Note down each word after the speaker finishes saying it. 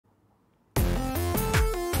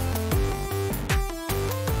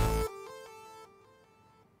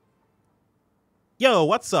Yo,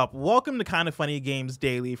 what's up? Welcome to Kinda Funny Games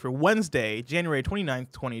Daily for Wednesday, January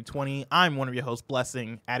 29th, 2020. I'm one of your hosts,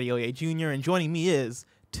 Blessing Adeoye Jr., and joining me is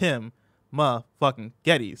Tim motherfucking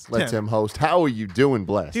Geddes. Let Tim host. How are you doing,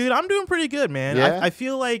 Bless? Dude, I'm doing pretty good, man. Yeah? I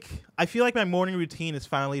feel like my morning routine is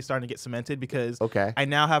finally starting to get cemented because I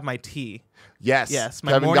now have my tea. Yes,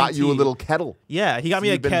 my Kevin morning got you a tea. little kettle. Yeah, he got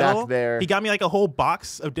me a been kettle. back there. He got me like a whole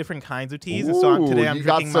box of different kinds of teas. Ooh, and so today I'm you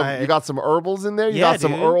drinking you got some herbals in there. You yeah, got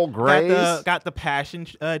some dude. Earl Greys. Got the passion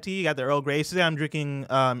tea. Got the Earl Grey. Today I'm drinking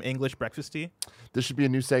English breakfast tea. This should be a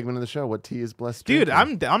new segment of the show. What tea is Bless Dude,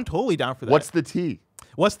 drinking? I'm totally down for that. What's the tea?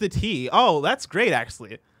 What's the tea? Oh, that's great,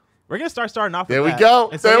 actually. We're gonna starting off. There with we that. go.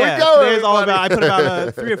 And so, There we go, Today's all about. I put everybody.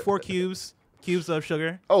 about 3 or 4 cubes of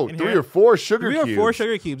sugar. Oh, in 3 here. or 4 sugar cubes. 3 or 4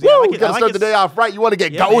 sugar cubes. Woo, Yeah, I like you gotta start the day off right. You want to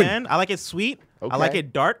get going. Man. I like it sweet. Okay. I like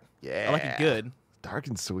it dark. Yeah. I like it good. Dark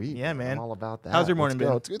and sweet. Yeah, man. I'm all about that. How's your morning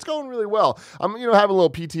been? It's going really well. I'm having a little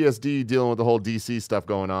PTSD dealing with the whole DC stuff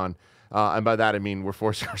going on. And by that I mean we're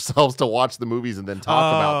forcing ourselves to watch the movies and then talk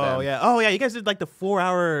about them. Oh yeah. You guys did like the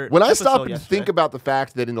 4-hour. When I stop and yesterday. think about the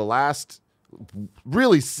fact that in the last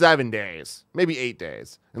really 7 days, maybe 8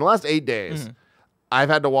 days, in the last 8 days, I've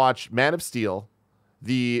had to watch Man of Steel,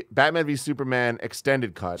 the Batman v Superman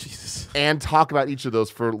extended cut, and talk about each of those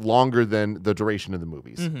for longer than the duration of the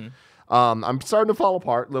movies. I'm starting to fall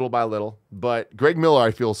apart little by little, but Greg Miller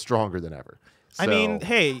I feel stronger than ever. I mean,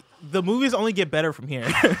 hey, the movies only get better from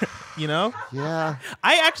here. You know? Yeah.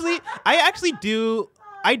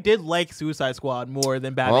 I did like Suicide Squad more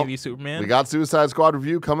than Batman v Superman. We got Suicide Squad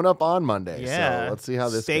review coming up on Monday. Yeah. So let's see how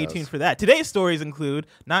this Stay goes. tuned for that. Today's stories include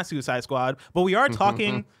not Suicide Squad, but we are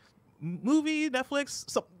talking movie, Netflix.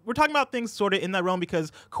 So we're talking about things sort of in that realm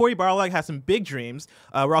because Cory Barlog has some big dreams.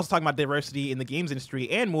 We're also talking about diversity in the games industry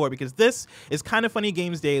and more because this is Kinda Funny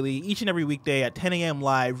Games Daily each and every weekday at 10 a.m.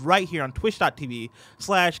 live right here on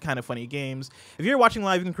twitch.tv/kindafunnygames. If you're watching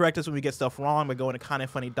live, you can correct us when we get stuff wrong by going to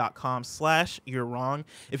kindafunny.com/you're wrong.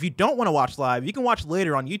 If you don't want to watch live, you can watch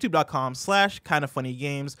later on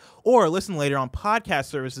youtube.com/kindafunnygames or listen later on podcast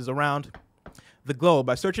services around the globe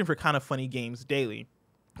by searching for Kinda Funny Games Daily.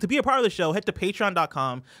 To be a part of the show, head to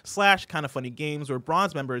patreon.com/kindafunnygames where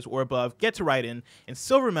bronze members or above get to write in, and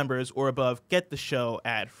silver members or above get the show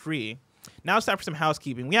ad-free. Now it's time for some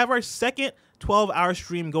housekeeping. We have our second 12-hour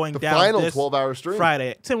stream going down final this 12-hour stream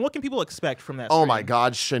Friday. Tim, what can people expect from that stream? Oh my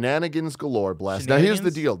God, shenanigans galore, Bless. Now here's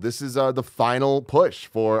the deal. This is the final push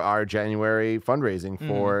for our January fundraising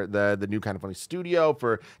for the new Kinda Funny studio,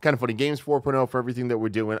 for Kinda Funny Games 4.0, for everything that we're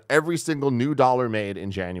doing. Every single new dollar made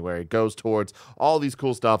in January goes towards all these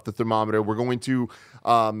cool stuff, the thermometer. We're going to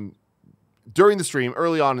during the stream,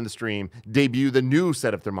 early on in the stream, debut the new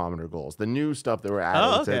set of thermometer goals, the new stuff that we're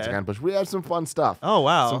adding to Kinda Push. We have some fun stuff. Oh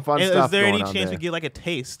wow, some fun stuff. Is there any going on chance there. we get like a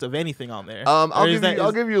taste of anything on there?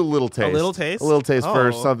 I'll give you a little taste. A little taste? A little taste for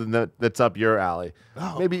Oh. something that's up your alley.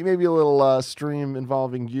 Oh. Maybe a little stream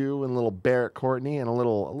involving you and a little Barrett Courtney and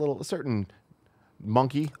a certain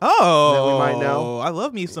monkey. Oh, that we might know. I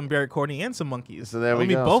love me some Barrett Courtney and some monkeys. So there we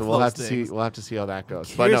go. Both So we'll those have to things. see. We'll have to see how that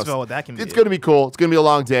goes. Curious about what that can be. It's going to be cool. It's going to be a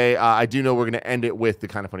long day. I do know we're going to end it with the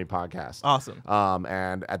Kinda Funny podcast. Awesome.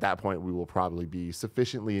 And at that point, we will probably be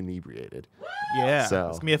sufficiently inebriated. Yeah. So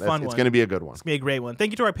it's gonna be a fun one. It's going to be a good one. It's gonna be a great one.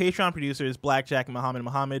 Thank you to our Patreon producers, Blackjack and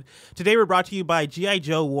Muhammad. Today we're brought to you by G.I.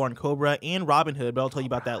 Joe, War and Cobra, and Robin Hood, but I'll tell you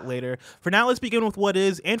about that later. For now, let's begin with what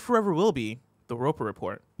is and forever will be the Roper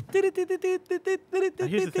Report. Now, here's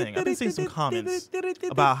the thing. I've been seeing some comments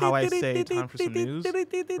about how I say time for some news,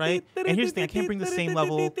 right? And here's the thing. I can't bring the same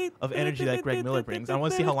level of energy that Greg Miller brings. I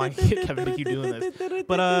want to see how long I can get Kevin to keep doing this.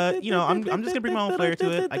 But, I'm just going to bring my own flair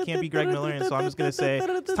to it. I can't be Greg Miller, and so I'm just going to say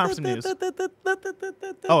it's time for some news.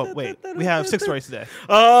 Oh, wait. We have 6 stories today.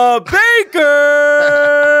 Baker's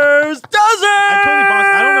dozen! I totally bossed.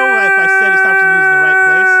 I don't know if I said it's time for some news in the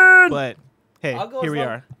right place, but hey, here we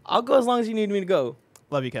are. I'll go as long as you need me to go.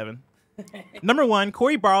 Love you, Kevin. Number 1,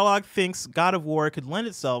 Cory Barlog thinks God of War could lend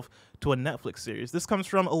itself to a Netflix series. This comes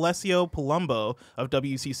from Alessio Palumbo of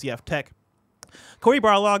wccftech. Cory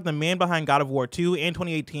Barlog, the man behind God of War 2 and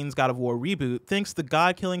 2018's God of War reboot, thinks the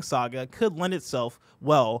God-killing saga could lend itself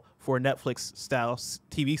well for a Netflix-style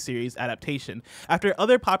TV series adaptation, after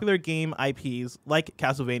other popular game IPs like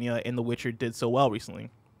Castlevania and The Witcher did so well recently.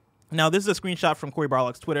 Now, this is a screenshot from Cory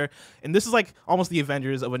Barlog's Twitter, and this is like almost the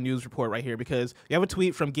Avengers of a news report right here, because you have a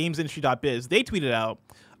tweet from Gamesindustry.biz. They tweeted out,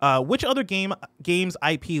 which other games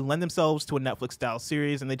IP lend themselves to a Netflix-style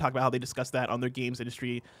series, and they talk about how they discussed that on their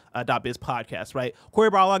Gamesindustry.biz podcast, right? Cory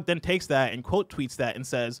Barlog then takes that and quote tweets that and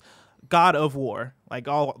says, God of War, like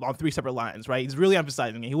all on 3 separate lines, right? He's really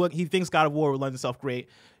emphasizing it. He thinks God of War would lend itself great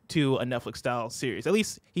to a Netflix-style series. At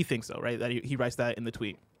least he thinks so, right? That he writes that in the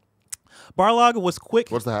tweet. Barlog was quick.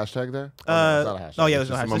 What's the hashtag there? It's not a hashtag. Oh yeah, It's there's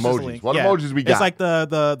no just hashtag. some It's just a emojis. link. What Yeah. emojis we got? It's like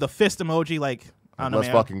the fist emoji, like I don't know, Let's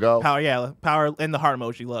man. fucking go. Power, and the heart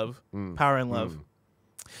emoji, love. Power and love.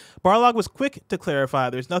 Barlog was quick to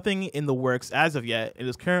clarify there's nothing in the works as of yet. It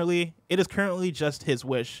is currently just his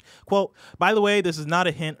wish. Quote, by the way, this is not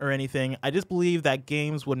a hint or anything. I just believe that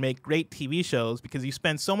games would make great TV shows because you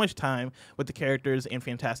spend so much time with the characters in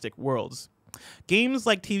fantastic worlds. Games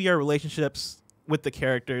like TV are relationships with the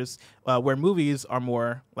characters, where movies are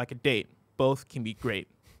more like a date. Both can be great,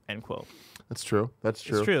 end quote. That's true. That's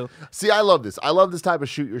true. It's true. See, I love this. I love this type of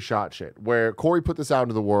shoot your shot shit where Cory put this out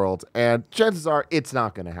into the world, and chances are it's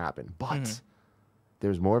not going to happen. But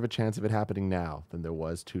there's more of a chance of it happening now than there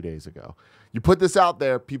was 2 days ago. You put this out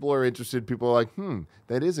there, people are interested. People are like,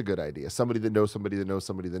 that is a good idea. Somebody that knows somebody that knows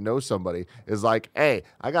somebody that knows somebody is like, hey,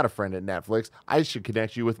 I got a friend at Netflix. I should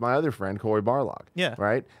connect you with my other friend, Cory Barlog. Yeah.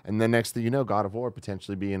 Right? And then next thing you know, God of War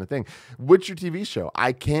potentially being a thing. Witcher TV show,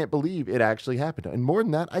 I can't believe it actually happened. And more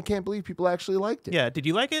than that, I can't believe people actually liked it. Yeah, did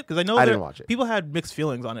you like it? Because I know I didn't watch it. People had mixed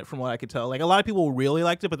feelings on it from what I could tell. Like, a lot of people really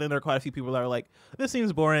liked it, but then there are quite a few people that are like, this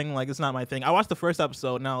seems boring, like, it's not my thing. I watched the first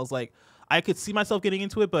episode, and I was like, I could see myself getting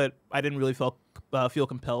into it, but I didn't really feel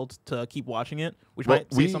compelled to keep watching it, which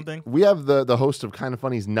might say something. We have the host of Kind of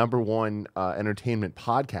Funny's #1 entertainment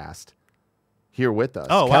podcast here with us.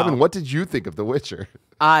 Oh, Kevin, wow. what did you think of The Witcher?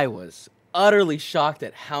 I was utterly shocked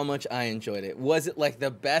at how much I enjoyed it. Was it like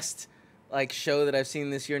the best show that I've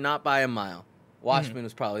seen this year? Not by a mile. Watchmen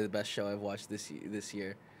was probably the best show I've watched this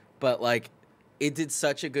year. But it did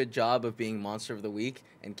such a good job of being Monster of the Week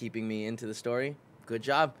and keeping me into the story. Good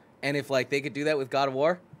job. And if they could do that with God of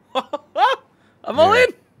War, I'm all in.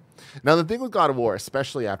 Now, the thing with God of War,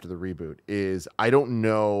 especially after the reboot, is I don't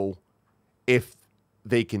know if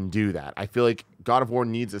they can do that. I feel like God of War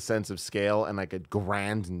needs a sense of scale and a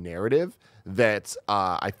grand narrative that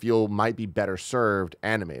I feel might be better served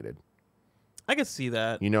animated. I could see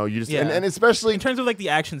that. You just and especially in terms of the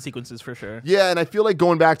action sequences, for sure. Yeah, and I feel like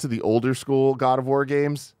going back to the older school God of War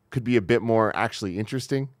games could be a bit more actually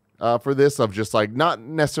interesting. For this, of just not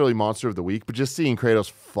necessarily Monster of the Week, but just seeing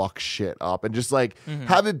Kratos fuck shit up and just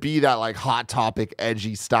have it be that Hot Topic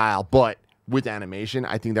edgy style, but with animation.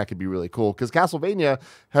 I think that could be really cool because Castlevania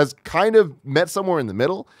has kind of met somewhere in the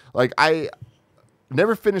middle. I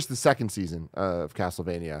never finished the second season of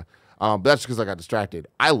Castlevania, but that's because I got distracted.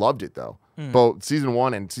 I loved it though. Both season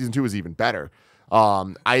 1 and season 2 was even better.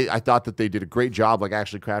 I thought that they did a great job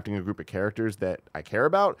actually crafting a group of characters that I care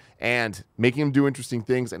about and making them do interesting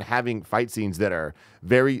things and having fight scenes that are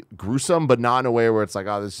very gruesome, but not in a way where it's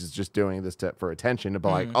oh, this is just doing this for attention,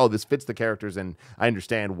 but oh, this fits the characters and I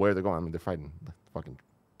understand where they're going. I mean, they're fighting fucking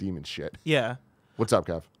demon shit. Yeah. What's up,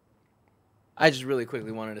 Kev? I just really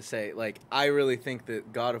quickly wanted to say, I really think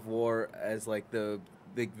that God of War as the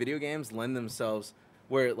video games lend themselves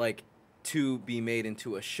where to be made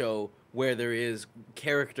into a show where there is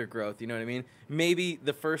character growth, you know what I mean? Maybe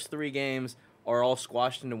the first 3 games are all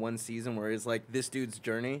squashed into one season where it's this dude's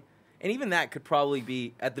journey. And even that could probably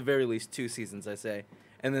be, at the very least, 2 seasons, I say.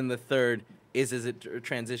 And then the third is as it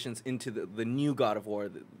transitions into the new God of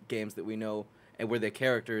War games that we know and where the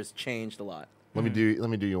characters changed a lot. Let me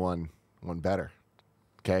do you one better.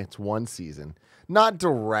 Okay, it's 1 season. Not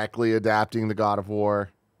directly adapting the God of War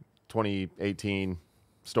 2018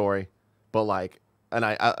 story, but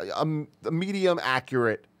a medium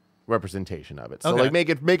accurate representation of it. So Okay.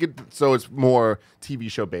 make it so it's more TV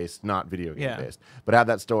show based, not video game based. But have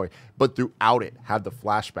that story. But throughout it, have the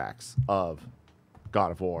flashbacks of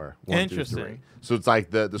God of War 1 through 3. So it's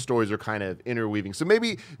the stories are kind of interweaving. So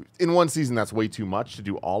maybe in 1 season that's way too much to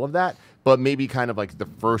do all of that. But maybe kind of the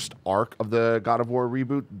first arc of the God of War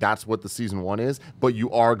reboot, that's what the season 1 is. But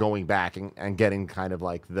you are going back and getting kind of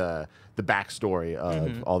the backstory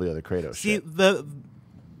of all the other Kratos shit.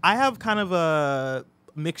 I have kind of a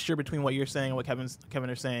mixture between what you're saying and what Kevin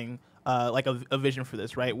are saying, a vision for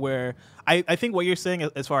this, right? Where I think what you're saying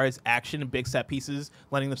as far as action and big set pieces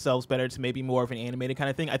lending themselves better to maybe more of an animated kind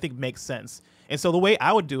of thing, I think makes sense. And so the way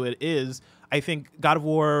I would do it is I think God of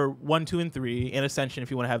War 1, 2, and 3, and Ascension,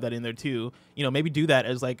 if you want to have that in there too, maybe do that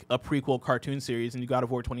as a prequel cartoon series, and do God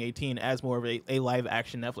of War 2018 as more of a live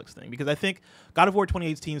action Netflix thing. Because I think God of War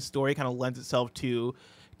 2018's story kind of lends itself to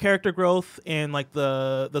character growth and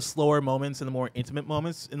the slower moments and the more intimate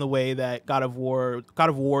moments in the way that God of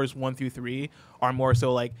Wars 1 through 3 are more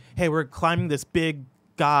so hey, we're climbing this big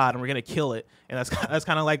god and we're gonna kill it, and that's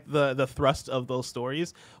kind of the thrust of those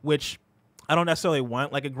stories, which I don't necessarily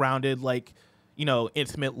want a grounded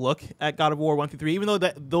intimate look at God of War 1 through 3, even though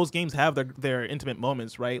those games have their intimate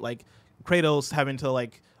moments, right? Kratos having to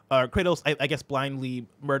Kratos, I guess, blindly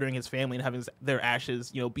murdering his family and having their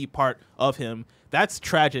ashes, be part of him. That's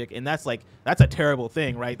tragic, and that's a terrible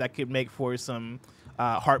thing, right? That could make for some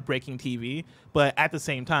heartbreaking TV. But at the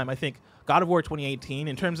same time, I think God of War 2018,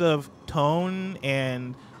 in terms of tone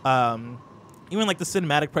and even like the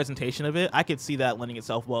cinematic presentation of it, I could see that lending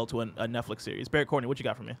itself well to a Netflix series. Barrett Courtney, what you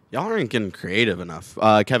got for me? Y'all aren't getting creative enough.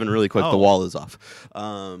 Kevin, really quick, the wall is off.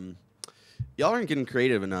 Y'all aren't getting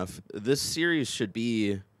creative enough. This series should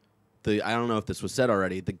be I don't know if this was said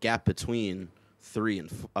already, the gap between 3 and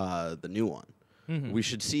the new one. Mm-hmm. We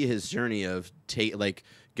should see his journey of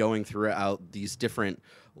going throughout these different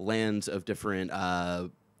lands of different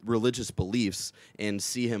religious beliefs and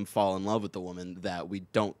see him fall in love with the woman that we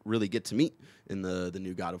don't really get to meet in the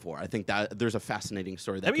new God of War. I think that there's a fascinating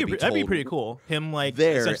story that could be told. That'd be pretty cool. Him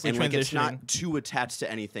there, essentially and transitioning. it's not too attached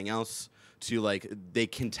to anything else. They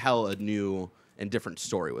can tell a new and different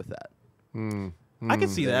story with that. I can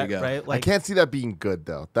see that, right? I can't see that being good,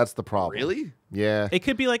 though. That's the problem. Really? Yeah. It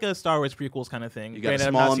could be like a Star Wars prequels kind of thing. You got a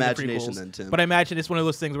small imagination then, Tim. But I imagine it's one of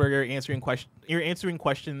those things where you're answering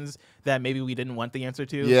questions that maybe we didn't want the answer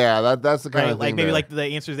to. Yeah, that's the kind of thing. Like maybe like the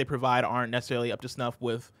answers they provide aren't necessarily up to snuff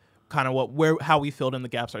with kind of how we filled in the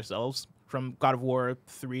gaps ourselves from God of War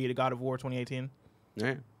 3 to God of War 2018.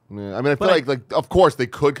 Yeah. Yeah, I mean, I feel like of course they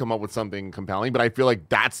could come up with something compelling, but I feel like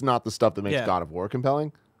that's not the stuff that makes God of War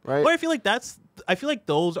compelling, right? Or I feel like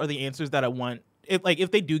those are the answers that I want.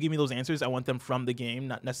 If they do give me those answers, I want them from the game,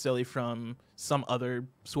 not necessarily from some other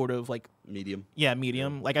sort of medium. Yeah,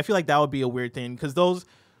 medium. Like I feel like that would be a weird thing because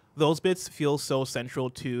those bits feel so central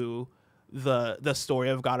to the story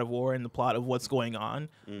of God of War and the plot of what's going on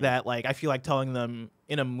that I feel like telling them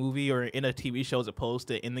in a movie or in a TV show as opposed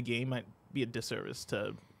to in the game might be a disservice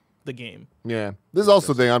to the game. Yeah, this is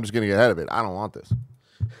also the thing. I'm just gonna get ahead of it. I don't want this.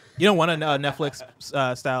 You don't want a Netflix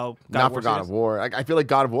style God of War. I feel like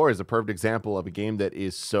God of War is a perfect example of a game that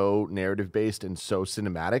is so narrative based and so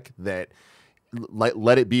cinematic that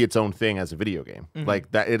let it be its own thing as a video game.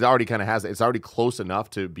 Like that, it already kind of has. It's already close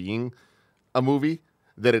enough to being a movie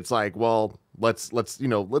that it's like, well, let's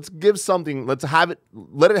give something. Let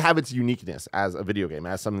it have its uniqueness as a video game,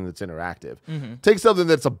 as something that's interactive. Take something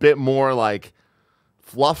that's a bit more like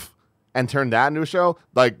fluff and turn that into a show,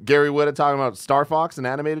 like Gary Whitta talking about Star Fox, an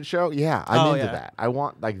animated show. Yeah, I'm into that. I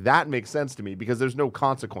want that makes sense to me because there's no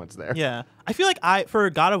consequence there. Yeah, I feel like for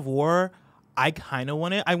God of War, I kind of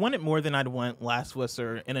want it. I want it more than I'd want Last of Us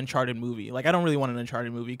or an Uncharted movie. Like I don't really want an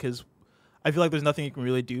Uncharted movie because I feel like there's nothing you can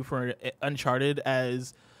really do for Uncharted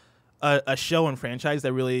as a show and franchise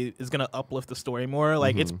that really is gonna uplift the story more.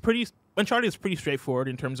 Like Uncharted is pretty straightforward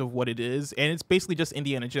in terms of what it is, and it's basically just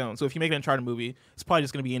Indiana Jones. So if you make an Uncharted movie, it's probably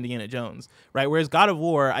just going to be Indiana Jones, right? Whereas God of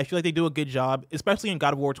War, I feel like they do a good job, especially in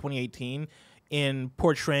God of War 2018, in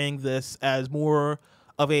portraying this as more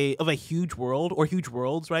of a huge world or huge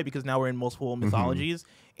worlds, right? Because now we're in multiple mythologies,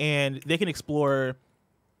 and they can explore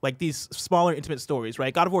these smaller, intimate stories,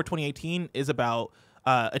 right? God of War 2018 is about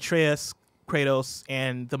Atreus, Kratos,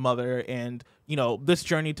 and the mother, and this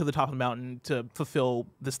journey to the top of the mountain to fulfill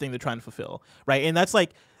this thing they're trying to fulfill, right? And that's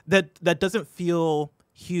that doesn't feel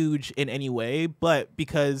huge in any way, but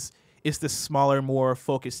because it's this smaller, more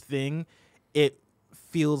focused thing, it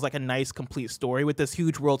feels like a nice, complete story with this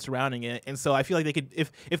huge world surrounding it. And so I feel like they could,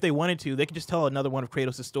 if they wanted to, they could just tell another one of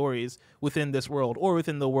Kratos' stories within this world or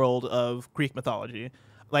within the world of Greek mythology.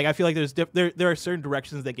 I feel like there are certain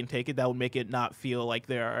directions they can take it that would make it not feel like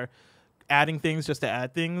they are adding things just to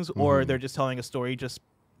add things, or they're just telling a story just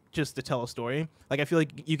to tell a story. I feel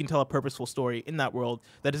like you can tell a purposeful story in that world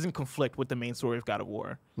that doesn't conflict with the main story of God of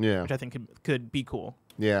War. Yeah, which I think could be cool.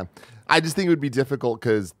 Yeah, I just think it would be difficult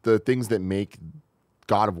because the things that make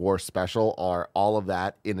God of War special are all of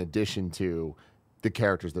that in addition to the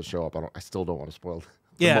characters that show up. I still don't want to spoil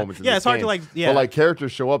moments in this it's hard game. to But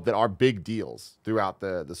characters show up that are big deals throughout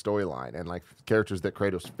the storyline, and characters that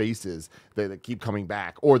Kratos faces that keep coming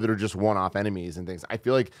back or that are just one-off enemies and things. I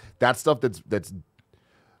feel like that's stuff that's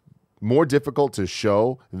more difficult to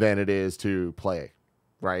show than it is to play,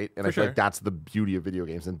 right? And I feel like that's the beauty of video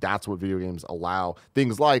games, and that's what video games allow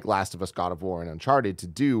things like Last of Us, God of War, and Uncharted to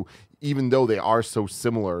do, even though they are so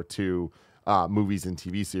similar to movies and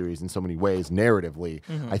TV series in so many ways narratively.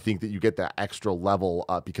 I think that you get that extra level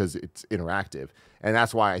because it's interactive, and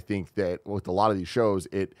that's why I think that with a lot of these shows,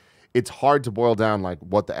 it's hard to boil down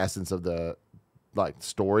what the essence of the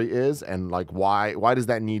story is, and why does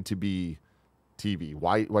that need to be TV?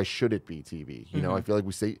 Why should it be TV? You know, I feel like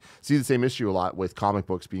we see the same issue a lot with comic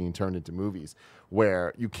books being turned into movies,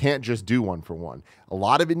 where you can't just do one for one. A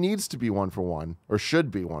lot of it needs to be one for one, or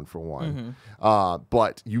should be one for one.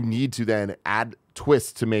 But you need to then add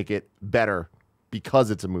twists to make it better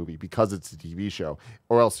because it's a movie, because it's a TV show,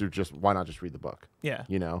 or else why not just read the book? Yeah,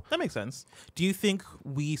 you know, that makes sense. Do you think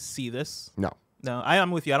we see this? No. No, I'm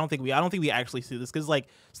with you. I don't think we actually see this because like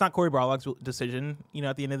it's not Cory Barlog's decision, you know,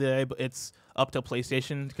 at the end of the day, but it's up to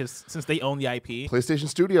PlayStation because since they own the IP. PlayStation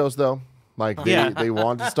Studios though, like they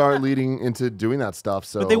want to start leading into doing that stuff.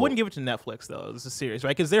 So, but they wouldn't give it to Netflix though. It's a series,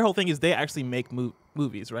 right? Because their whole thing is they actually make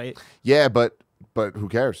movies, right? Yeah, but who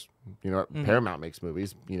cares? You know, Paramount makes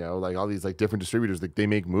movies. You know, like all these like different distributors, they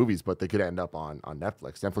make movies, but they could end up on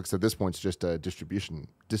Netflix. Netflix at this point is just a distribution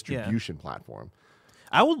platform.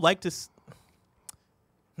 I would like to.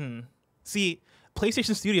 See,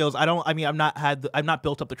 PlayStation Studios. I'm not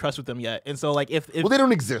built up the trust with them yet, and so like if well, they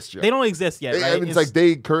don't exist yet. They don't exist yet. Right? It's like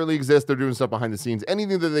they currently exist. They're doing stuff behind the scenes.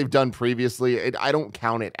 Anything that they've done previously, I don't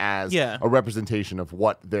count it as a representation of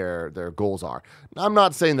what their goals are. I'm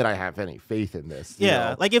not saying that I have any faith in this. You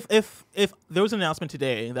know? Like if there was an announcement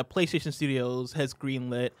today that PlayStation Studios has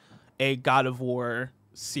greenlit a God of War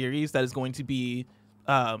series that is going to be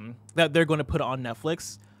that they're going to put on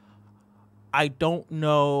Netflix. I don't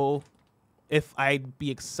know if I'd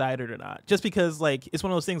be excited or not. Just because, like, it's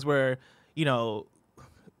one of those things where, you know,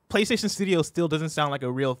 PlayStation Studios still doesn't sound like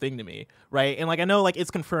a real thing to me, right? And, like, I know, like,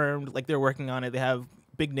 it's confirmed, like, they're working on it. They have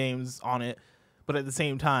big names on it. But at the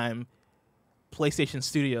same time, PlayStation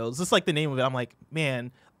Studios, just like the name of it, I'm like,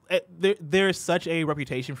 man, there's such a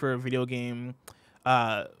reputation for video game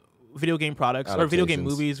products or video game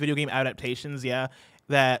movies, video game adaptations,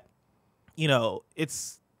 that, you know,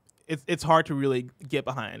 it's hard to really get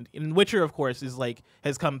behind. And Witcher, of course, is like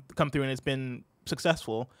has come through and it's been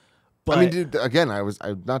successful. But I mean, dude, again, I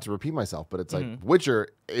not to repeat myself, but it's like Witcher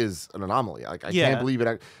is an anomaly. Like I can't believe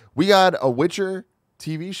it. We got a Witcher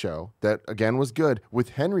TV show that again was good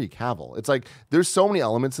with Henry Cavill. It's like there's so many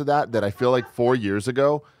elements of that I feel like 4 years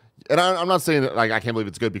ago, and I'm not saying that like I can't believe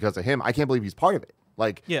it's good because of him. I can't believe he's part of it.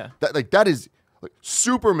 Like that is like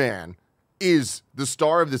Superman is the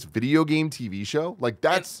star of this video game TV show. Like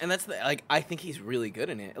that's like I think he's really good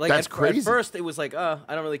in it. Like that's crazy. At first it was like, I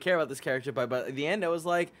don't really care about this character, but at the end I was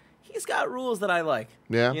like, he's got rules that I like.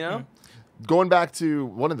 Yeah. You know? Going back to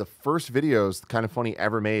one of the first videos Kind of Funny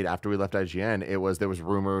ever made after we left IGN, there was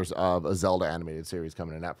rumors of a Zelda animated series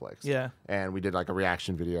coming to Netflix. Yeah. And we did like a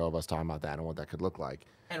reaction video of us talking about that and what that could look like.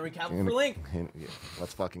 Henry Cavill for Link.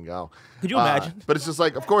 Let's fucking go. Could you imagine? But it's just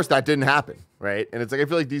like, of course, that didn't happen, right? And it's like I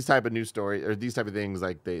feel like these type of news stories or these type of things,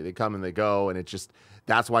 like they come and they go, and it's just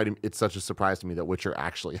that's why it's such a surprise to me that Witcher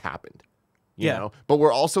actually happened. You know? But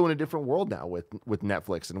we're also in a different world now with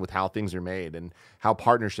Netflix and with how things are made and how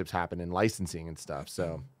partnerships happen and licensing and stuff.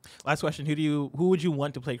 So, last question: who would you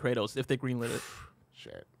want to play Kratos if they greenlit it?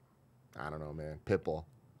 Shit, I don't know, man. Pitbull.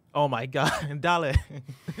 Oh my God, Dale.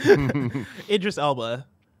 Idris Elba.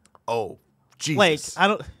 Oh, Jesus. Like I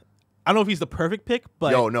don't know if he's the perfect pick,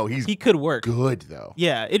 but he could work. Good though.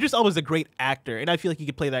 Yeah, Idris Elba's a great actor, and I feel like he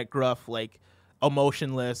could play that gruff, like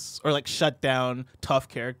emotionless or like shut down, tough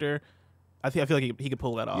character. I feel like he could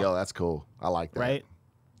pull that off. Yo, that's cool. I like that. Right.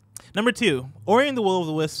 Number 2, Ori and the Will of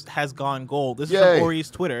the Wisps has gone gold. This is from Ori's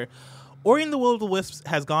Twitter. Ori and the Will of the Wisps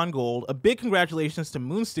has gone gold. A big congratulations to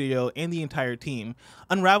Moon Studio and the entire team.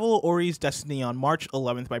 Unravel Ori's destiny on March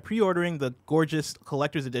 11th by pre-ordering the gorgeous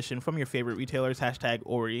collector's edition from your favorite retailers.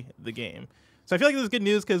 #Ori the game. So I feel like this is good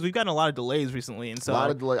news because we've gotten a lot of delays recently, and so a lot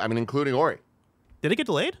of delays. I mean, including Ori. Did it get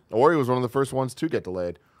delayed? Ori was one of the first ones to get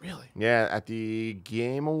delayed. Really? Yeah, at the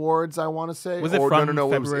Game Awards, I want to say. Was it from No,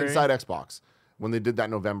 February? It was inside Xbox when they did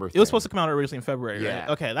that November thing. It was supposed to come out originally in February, right?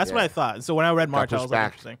 Okay, that's what I thought. So when I read March, I was like,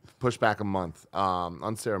 interesting. Pushed back a month,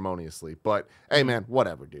 unceremoniously. But, hey, man,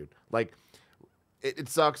 whatever, dude. Like, it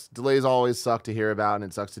sucks. Delays always suck to hear about, and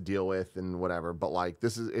it sucks to deal with and whatever. But, like,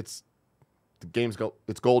 the game's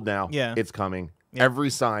it's gold now. Yeah. It's coming. Yeah. Every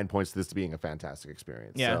sign points to this being a fantastic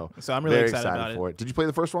experience. Yeah, so I'm really excited about for it. Did you play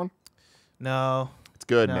the first one? No. It's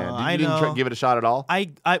good, man. You didn't give it a shot at all?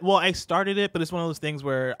 I started it, but it's one of those things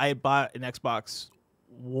where I bought an Xbox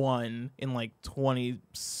One in like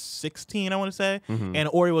 2016, I want to say, and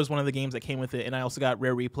Ori was one of the games that came with it, and I also got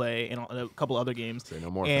Rare Replay and a couple other games. Say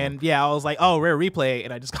no more. And I was like, oh, Rare Replay,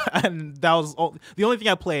 and I just got, and that was the only thing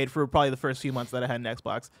I played for probably the first few months that I had an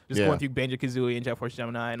Xbox, just going through Banjo-Kazooie and Jet Force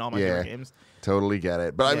Gemini and all my favorite games. Totally get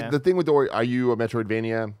it. But the thing with Ori, are you a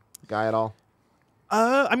Metroidvania guy at all?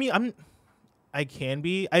 I mean, I can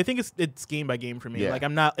be. I think it's game by game for me. Like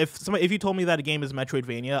I'm not. If you told me that a game is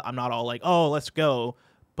Metroidvania, I'm not all like, oh, let's go.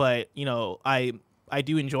 But you know, I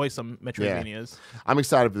do enjoy some Metroidvanias. Yeah. I'm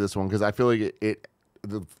excited for this one because I feel like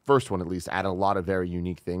the first one at least added a lot of very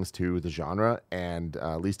unique things to the genre, and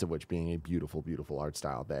least of which being a beautiful, beautiful art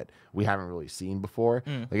style that we haven't really seen before.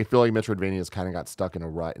 Like I feel like Metroidvanias kind of got stuck in a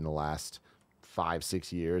rut in the last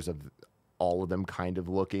 5-6 years of all of them kind of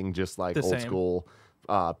looking just like The old same. school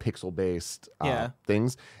pixel-based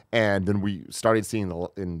things. And then we started seeing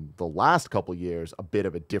in the last couple years a bit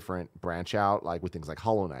of a different branch out, like with things like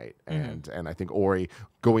Hollow Knight and I think Ori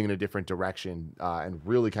going in a different direction and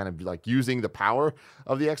really kind of like using the power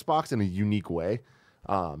of the Xbox in a unique way.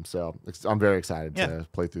 So I'm very excited to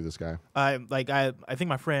play through this guy. I think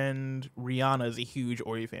my friend Rihanna is a huge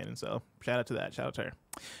Ori fan, and so shout out to that. Shout out to her.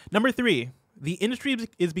 Number 3. The industry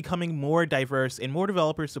is becoming more diverse and more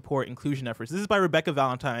developers support inclusion efforts. This is by Rebekah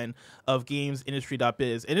Valentine of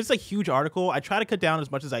Gamesindustry.biz. And it's a huge article. I try to cut down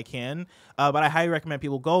as much as I can, but I highly recommend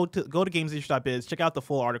people go to Gamesindustry.biz, check out the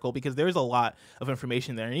full article because there's a lot of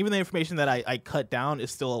information there. And even the information that I cut down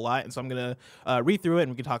is still a lot. And so I'm going to read through it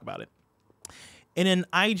and we can talk about it. In an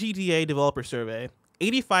IGDA developer survey,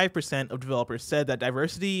 85% of developers said that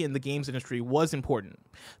diversity in the games industry was important.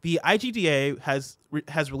 The IGDA has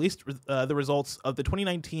released the results of the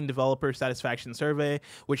 2019 Developer Satisfaction Survey,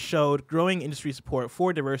 which showed growing industry support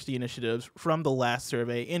for diversity initiatives from the last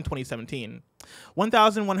survey in 2017.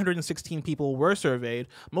 1,116 people were surveyed,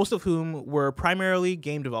 most of whom were primarily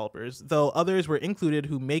game developers, though others were included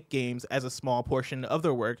who make games as a small portion of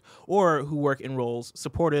their work or who work in roles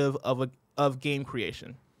supportive of game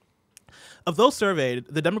creation. Of those surveyed,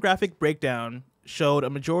 the demographic breakdown showed a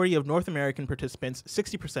majority of North American participants,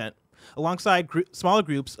 60%, alongside smaller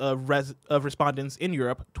groups of respondents in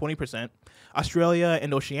Europe, 20%, Australia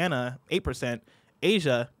and Oceania, 8%,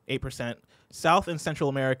 Asia, 8%, South and Central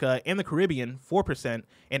America and the Caribbean, 4%,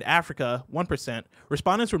 and Africa, 1%.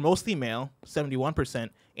 Respondents were mostly male, 71%,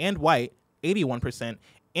 and white, 81%,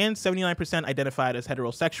 and 79% identified as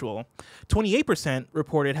heterosexual. 28%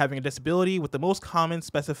 reported having a disability, with the most common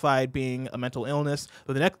specified being a mental illness,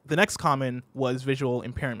 but the next common was visual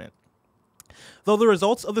impairment. Though the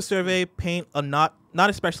results of the survey paint a not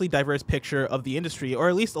especially diverse picture of the industry, or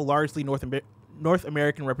at least a largely North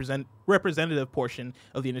American representative portion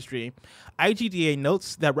of the industry, IGDA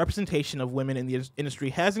notes that representation of women in the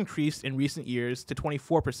industry has increased in recent years to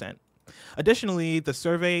 24%. Additionally, the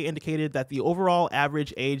survey indicated that the overall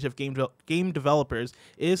average age of game developers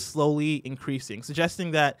is slowly increasing,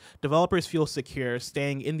 suggesting that developers feel secure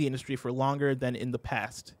staying in the industry for longer than in the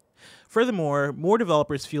past. Furthermore, more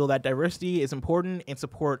developers feel that diversity is important and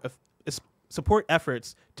support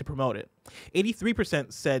efforts to promote it.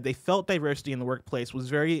 83% said they felt diversity in the workplace was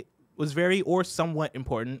very or somewhat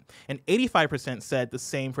important, and 85% said the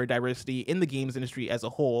same for diversity in the games industry as a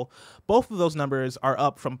whole. Both of those numbers are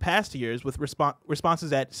up from past years, with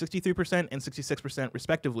responses at 63% and 66%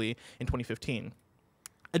 respectively in 2015.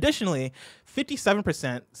 Additionally,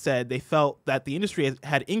 57% said they felt that the industry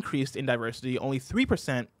had increased in diversity. Only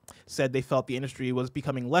 3% said they felt the industry was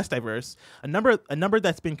becoming less diverse, a number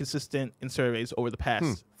that's been consistent in surveys over the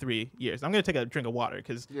past 3 years. I'm going to take a drink of water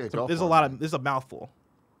because there's a mouthful.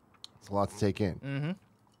 It's a lot to take in.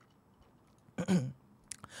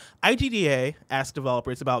 IGDA asked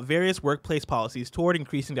developers about various workplace policies toward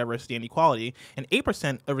increasing diversity and equality, and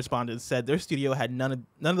 8% of respondents said their studio had none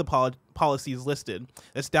of the policies listed.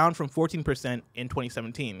 That's down from 14% in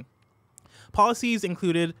 2017. Policies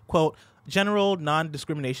included, quote, general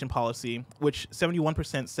non-discrimination policy, which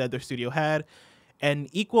 71% said their studio had, an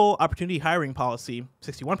equal opportunity hiring policy,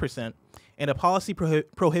 61%, and a policy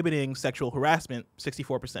prohibiting sexual harassment,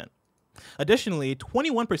 64%. Additionally,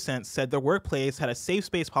 21% said their workplace had a safe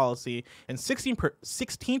space policy, and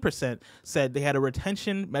 16% said they had a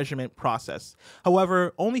retention measurement process.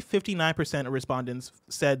 However, only 59% of respondents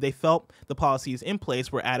said they felt the policies in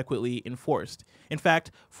place were adequately enforced. In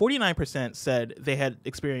fact, 49% said they had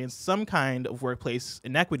experienced some kind of workplace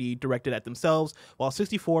inequity directed at themselves, while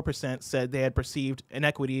 64% said they had perceived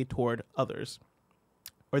inequity toward others.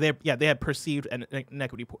 Or they had perceived an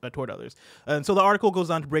inequity toward others. And so the article goes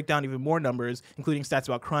on to break down even more numbers, including stats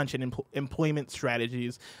about crunch and employment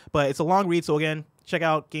strategies. But it's a long read, so again, check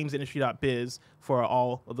out gamesindustry.biz for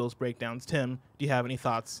all of those breakdowns. Tim, do you have any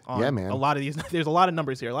thoughts on a lot of these? There's a lot of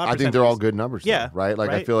numbers here. I think they're all good numbers. Yeah, though, right?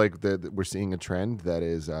 Like I feel like we're seeing a trend that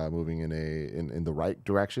is moving in the right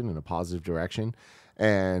direction, in a positive direction.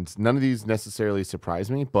 And none of these necessarily surprise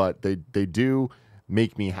me, but they do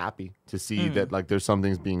make me happy to see that like there's some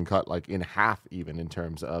things being cut like in half, even in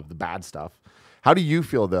terms of the bad stuff. How do you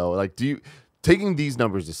feel though? Like, taking these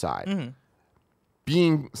numbers aside,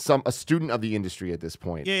 being a student of the industry at this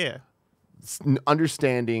point,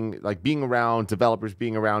 understanding, like being around developers,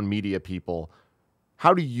 being around media people,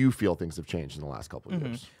 how do you feel things have changed in the last couple of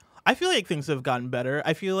years? I feel like things have gotten better.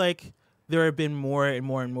 I feel like there have been more and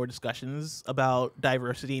more discussions about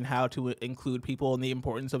diversity and how to include people and the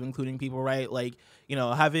importance of including people, right? Like,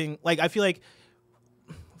 having, like, I feel like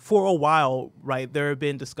for a while, right, there have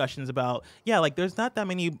been discussions about, like there's not that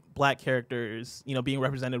many black characters, being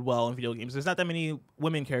represented well in video games. There's not that many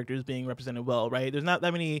women characters being represented well, right? There's not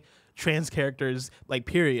that many trans characters, like,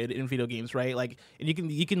 period, in video games, right? Like, and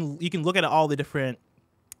you can look at all the different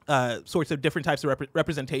sorts of different types of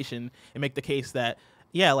representation and make the case that,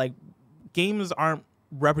 like, games aren't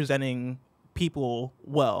representing people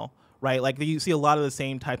well, right? Like, you see a lot of the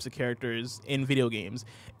same types of characters in video games.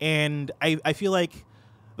 And I feel like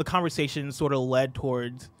the conversation sort of led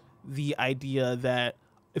towards the idea that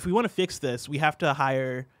if we want to fix this, we have to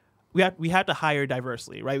hire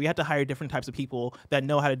diversely, right? We have to hire different types of people that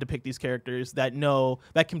know how to depict these characters, that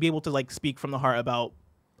can be able to, like, speak from the heart about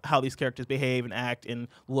how these characters behave and act and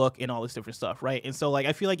look and all this different stuff, right? And so, like,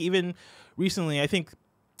 I feel like even recently, I think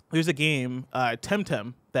there's a game,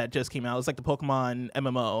 Temtem, that just came out. It's like the Pokemon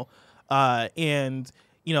MMO. And,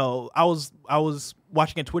 I was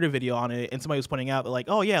watching a Twitter video on it, and somebody was pointing out that, like,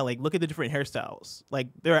 oh, yeah, like, look at the different hairstyles. Like,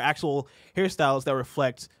 there are actual hairstyles that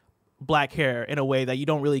reflect black hair in a way that you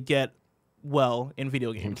don't really get well in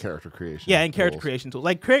video games. In character creation. Yeah, in character creation tools.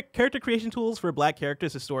 Like, character creation tools for black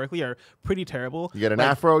characters historically are pretty terrible. You get an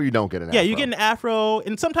afro, you don't get an afro. Yeah, you get an afro,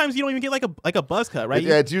 and sometimes you don't even get like a buzz cut, right?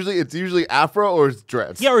 It's usually afro or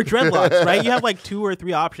dreads. Yeah, or dreadlocks, right? You have like 2 or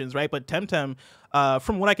 3 options, right? But Temtem,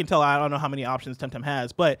 from what I can tell, I don't know how many options Temtem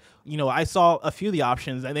has, but I saw a few of the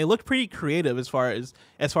options, and they looked pretty creative as far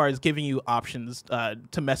as giving you options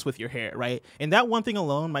to mess with your hair, right? And that one thing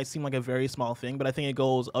alone might seem like a very small thing, but I think it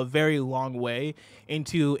goes a very long way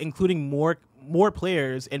into including more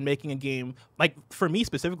players and making a game, like, for me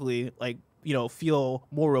specifically, like, feel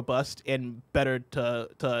more robust and better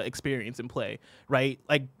to experience and play, right?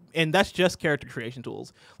 Like, and that's just character creation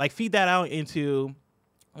tools. Like, feed that out into,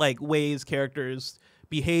 like, ways characters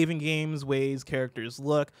behave in games, ways characters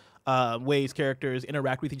look, ways characters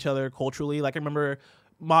interact with each other culturally. Like, I remember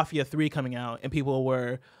Mafia 3 coming out, and people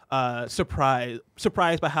were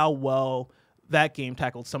surprised by how well that game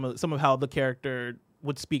tackled some of how the character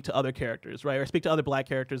would speak to other characters, right? Or speak to other black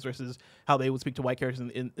characters versus how they would speak to white characters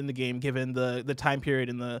in the game, given the time period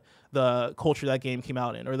and the culture that game came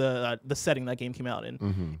out in, or the setting that game came out in.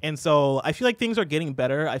 Mm-hmm. And so I feel like things are getting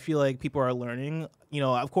better. I feel like people are learning.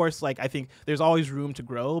 Of course, like, I think there's always room to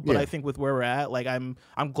grow, but I think with where we're at, like, I'm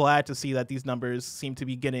glad to see that these numbers seem to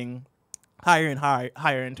be getting higher and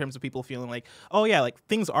higher in terms of people feeling like, oh yeah, like,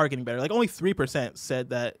 things are getting better. Like, only 3%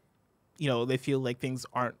 said that, they feel like things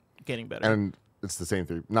aren't getting better. And it's the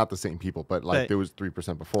same not the same people, but like, there was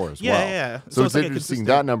 3% before as well. Yeah. So it's like interesting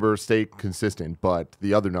that number stay consistent, but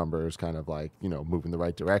the other number is kind of like, move in the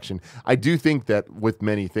right direction. I do think that with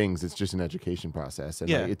many things, it's just an education process.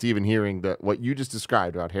 And like, it's even hearing what you just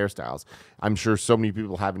described about hairstyles. I'm sure so many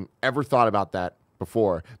people haven't ever thought about that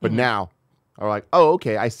before, but now are like, oh,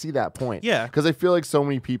 okay, I see that point. Yeah. Because I feel like so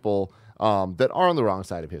many people that are on the wrong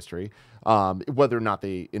side of history, whether or not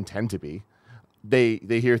they intend to be, they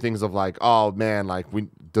hear things of like, oh man, like,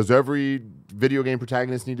 does every video game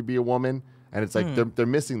protagonist need to be a woman? And it's like they're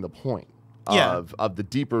missing the point of the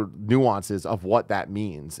deeper nuances of what that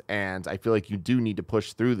means. And I feel like you do need to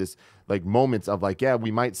push through this, like, moments of like, yeah,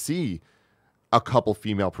 we might see a couple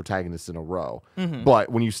female protagonists in a row,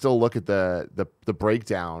 but when you still look at the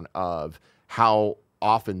breakdown of how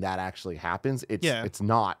often that actually happens, it's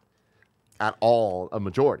not at all a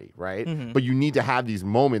majority, right? But you need to have these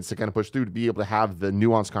moments to kind of push through to be able to have the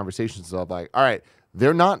nuanced conversations of like, all right,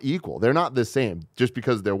 they're not equal. They're not the same. Just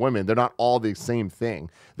because they're women, they're not all the same thing.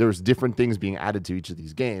 There's different things being added to each of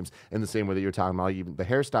these games in the same way that you're talking about even the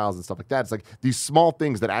hairstyles and stuff like that. It's like these small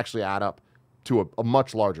things that actually add up to a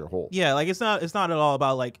much larger whole. Yeah, like, it's not at all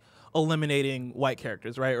about, like, eliminating white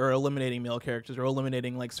characters, right? Or eliminating male characters, or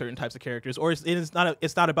eliminating, like, certain types of characters. Or it's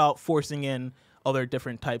not about forcing in other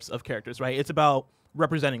different types of characters, right? It's about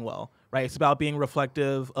representing well, right? It's about being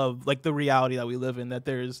reflective of, like, the reality that we live in, that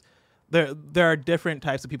there are different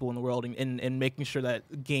types of people in the world, and making sure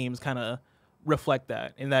that games kind of reflect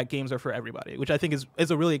that, and that games are for everybody, which I think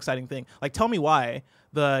is a really exciting thing. Like, Tell Me Why,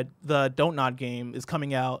 the Don't Nod game, is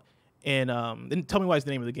coming out in and Tell Me Why is the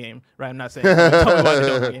name of the game, right? I'm not saying Tell Me Why is the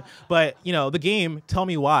Don't Nod game, but the game Tell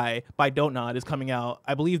Me Why by Don't Nod is coming out,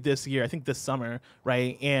 I believe, this year. I think this summer,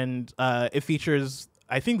 right? And it features,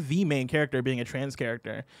 I think, the main character being a trans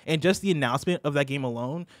character, and just the announcement of that game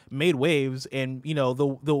alone made waves. And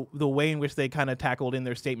the way in which they kind of tackled in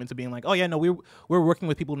their statements of being like, oh yeah, no, we're working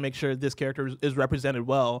with people to make sure this character is represented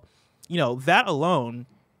well. That alone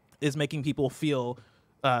is making people feel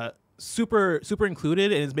super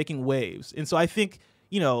included, and is making waves. And so I think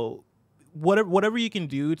whatever you can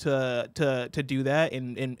do to do that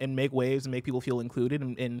and make waves and make people feel included,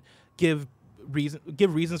 and give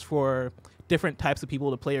give reasons for different types of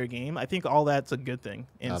people to play your game, I think all that's a good thing.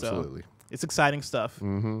 And Absolutely. So it's exciting stuff.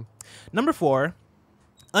 Mm-hmm. Number 4,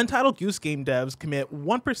 Untitled Goose game devs commit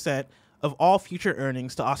 1% of all future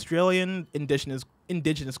earnings to Australian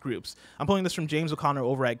indigenous groups. I'm pulling this from James O'Connor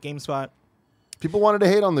over at GameSpot. People wanted to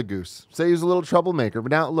hate on the Goose, say he's a little troublemaker, but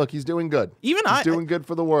now look, he's doing good. He's doing good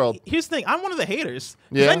for the world. Here's the thing: I'm one of the haters.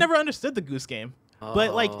 Yeah? I never understood the Goose game,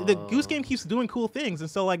 but like the Goose game keeps doing cool things, and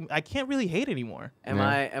so like I can't really hate anymore. Am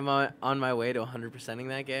I on my way to 100%ing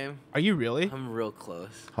that game? Are you really? I'm real close.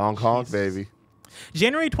 Honk honk, baby.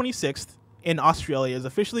 January 26th in Australia is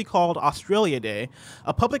officially called Australia Day,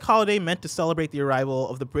 a public holiday meant to celebrate the arrival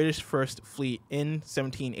of the British First Fleet in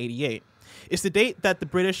 1788. It's the date that the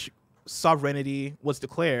British sovereignty was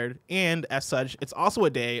declared, and as such, it's also a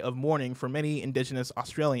day of mourning for many Indigenous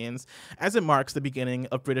Australians, as it marks the beginning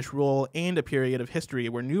of British rule and a period of history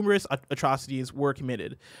where numerous atrocities were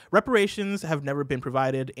committed. Reparations have never been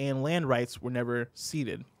provided, and land rights were never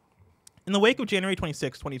ceded. In the wake of January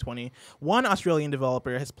 26, 2020, one Australian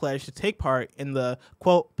developer has pledged to take part in the,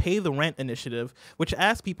 quote, Pay the Rent initiative, which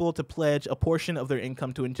asks people to pledge a portion of their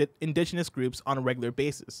income to Indigenous groups on a regular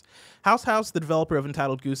basis. House, the developer of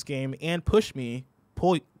Untitled Goose Game, and Push Me,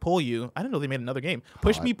 Pull You, I didn't know they made another game,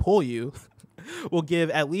 Push Me, Pull You, will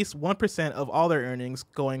give at least 1% of all their earnings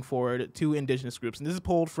going forward to Indigenous groups. And this is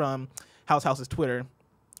pulled from House's Twitter.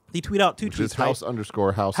 They tweet out 2 tweets. Is house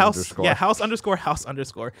underscore house underscore. Yeah, house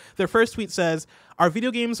underscore. Their first tweet says, "Our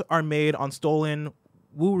video games are made on stolen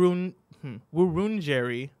Wurundjeri.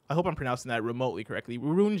 I hope I'm pronouncing that remotely correctly.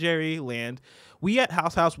 Wurundjeri land. We at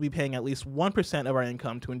House will be paying at least 1% of our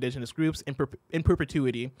income to Indigenous groups in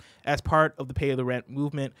perpetuity as part of the Pay the Rent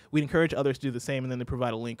movement. We'd encourage others to do the same," and then they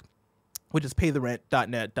provide a link, which is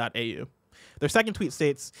paytherent.net.au. Their second tweet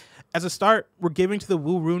states, "As a start, we're giving to the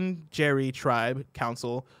Wurundjeri Tribe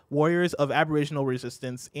Council, Warriors of Aboriginal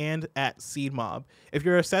Resistance, and at Seed Mob. If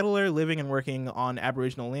you're a settler living and working on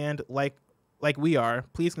Aboriginal land like we are,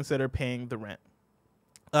 please consider paying the rent."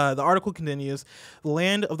 The article continues, "The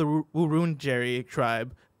land of the Wurundjeri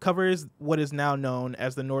tribe covers what is now known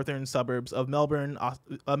as the northern suburbs of Melbourne,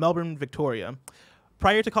 Victoria.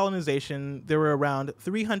 Prior to colonization, there were around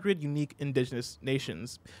 300 unique Indigenous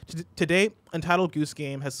nations. To date, Untitled Goose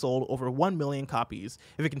Game has sold over 1 million copies.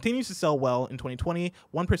 If it continues to sell well in 2020,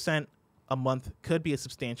 1% a month could be a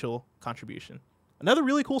substantial contribution." Another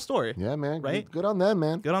really cool story. Yeah, man. Right? Good on them,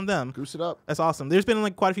 man. Good on them. Goose it up. That's awesome. There's been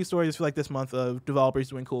like quite a few stories like this month of developers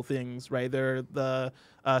doing cool things, right? There are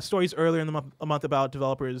the stories earlier in the month about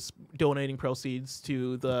developers donating proceeds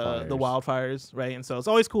to the wildfires, right? And so it's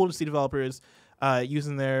always cool to see developers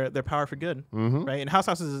using their power for good, right? And House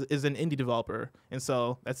is an indie developer, and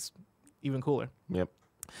so that's even cooler. Yep.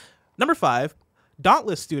 Number 5,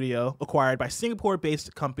 Dauntless Studio acquired by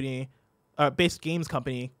Singapore-based games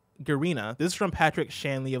company Garena. This is from Patrick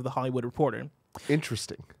Shanley of The Hollywood Reporter.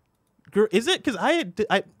 Interesting. Is it? Because I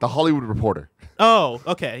The Hollywood Reporter. Oh,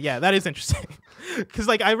 okay, yeah, that is interesting. Because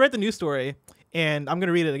like I read the news story, and I'm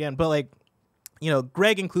gonna read it again, but like, you know,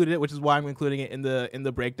 Greg included it, which is why I'm including it in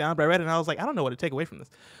the breakdown. But I read it and I was like, I don't know what to take away from this.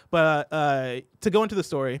 But to go into the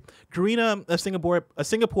story, Garena, a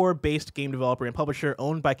Singapore-based game developer and publisher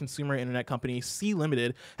owned by consumer internet company C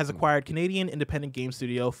Limited, has acquired Canadian independent game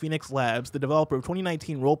studio Phoenix Labs, the developer of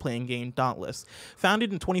 2019 role-playing game Dauntless.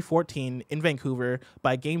 Founded in 2014 in Vancouver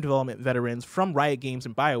by game development veterans from Riot Games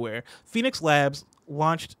and BioWare, Phoenix Labs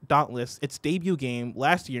launched Dauntless, its debut game,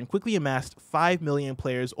 last year and quickly amassed 5 million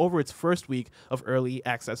players over its first week of early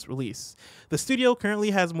access release. The studio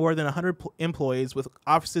currently has more than 100 employees with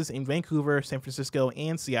offices in Vancouver, San Francisco,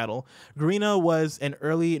 and Seattle. Garena was an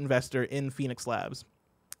early investor in Phoenix Labs.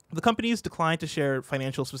 The companies declined to share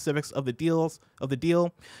financial specifics of the deal.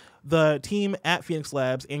 The team at Phoenix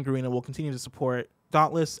Labs and Garena will continue to support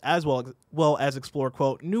Dauntless as well as explore,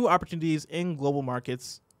 quote, new opportunities in global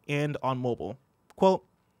markets and on mobile. Quote,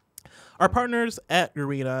 our partners at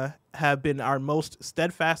Garena have been our most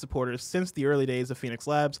steadfast supporters since the early days of Phoenix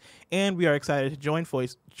Labs, and we are excited to join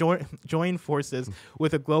forces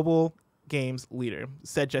with a global games leader,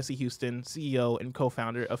 said Jesse Houston, CEO and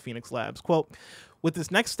co-founder of Phoenix Labs. Quote, with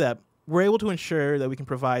this next step, we're able to ensure that we can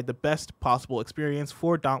provide the best possible experience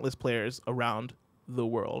for Dauntless players around the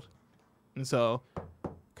world. And so,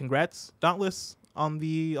 congrats, Dauntless, on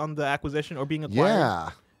the acquisition or being acquired. Yeah.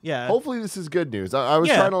 Yeah. Hopefully this is good news. I was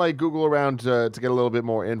trying to like Google around to get a little bit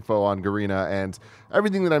more info on Garena, and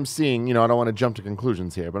everything that I'm seeing, you know, I don't want to jump to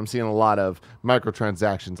conclusions here, but I'm seeing a lot of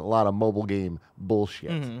microtransactions, a lot of mobile game bullshit.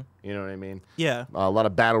 You know what I mean? Yeah. A lot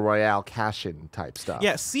of battle royale cash-in type stuff.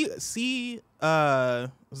 Yeah. What's it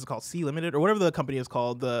called? C Limited or whatever the company is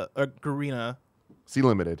called. The Garena C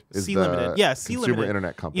Limited is C the Limited. Yeah, C consumer Limited.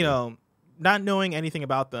 internet company. You know, not knowing anything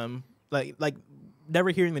about them, like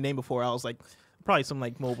never hearing the name before, I was like, probably some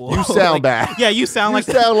like mobile. You sound bad. Yeah, you sound like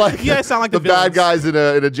you guys sound like the bad villains. guys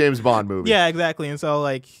in a James Bond movie. Yeah, exactly. And so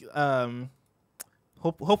like,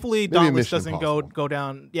 hopefully Dauntless doesn't go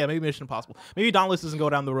down. Yeah, maybe Mission Impossible. Maybe Dauntless doesn't go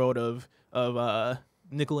down the road of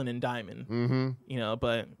nickel and diamond. Mm-hmm. You know,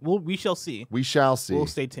 but we shall see. We shall see. We'll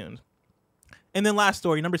stay tuned. And then last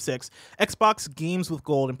story, number 6, Xbox Games with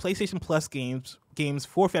Gold and PlayStation Plus games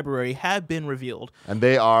for February have been revealed. And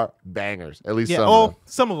they are bangers. At least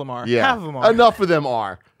some of them are. Yeah. Half of them are. Enough of them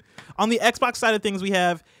are. On the Xbox side of things, we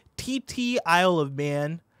have TT Isle of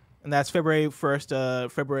Man, and that's February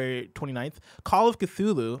 1st, February 29th. Call of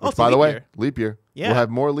Cthulhu. Which, by the way, leap year. Yeah. We'll have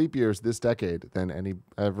more leap years this decade than any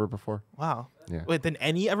ever before. Wow. Yeah. Wait, than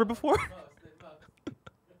any ever before?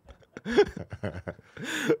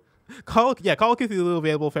 Call of Cthulhu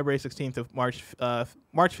available February 16th to March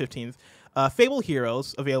 15th. Fable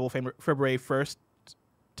Heroes available February 1st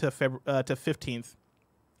to 15th.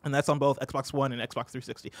 And that's on both Xbox One and Xbox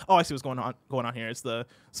 360. Oh, I see what's going on here. It's the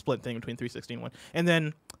split thing between 360 and 1. And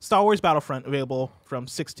then Star Wars Battlefront available from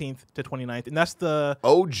 16th to 29th. And that's the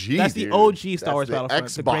OG. That's the OG Star Wars Battlefront.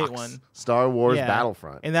 Xbox The great one. Star Wars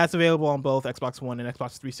Battlefront. And that's available on both Xbox One and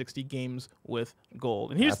Xbox 360 games with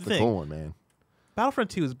gold. And here's that's the thing. Cool one, man. Battlefront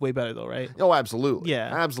 2 is way better though, right? Oh, absolutely. Yeah.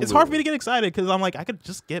 Absolutely. It's hard for me to get excited because I'm like, I could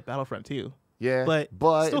just get Battlefront 2. Yeah, but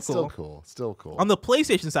it's still cool. Still cool. On the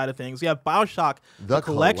PlayStation side of things, we have BioShock the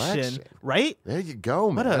collection, right? There you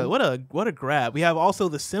go, man. What a grab. We have also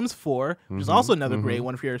The Sims 4, which is also another great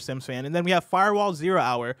one if you're a Sims fan, and then we have Firewall Zero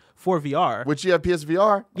Hour for VR, which you have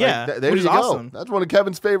PSVR. Yeah, there you go. Awesome. That's one of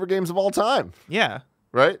Kevin's favorite games of all time. Yeah,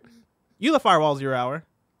 right. You love Firewall Zero Hour.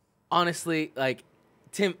 Honestly, like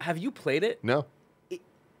Tim, have you played it? No.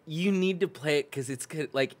 You need to play it because it's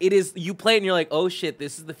like it is. You play it and you're like, oh shit,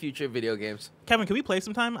 this is the future of video games. Kevin, can we play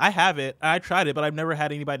sometime? I have it. I tried it, but I've never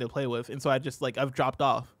had anybody to play with, and so I just I've dropped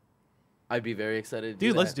off. I'd be very excited.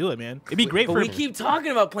 Dude, let's do it, man. It'd be great but for we keep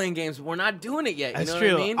talking about playing games, but we're not doing it yet. That's you know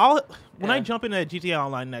true. What I mean? When I jump into GTA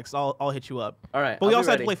Online next, I'll hit you up. All right. But we also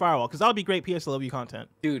have to play Firewall because that'll be great PSLW content.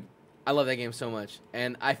 Dude, I love that game so much,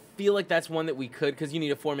 and I feel like that's one that we could because you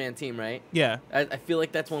need a 4-man team, right? Yeah. I feel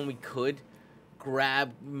like that's one we could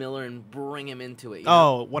grab Miller and bring him into it. You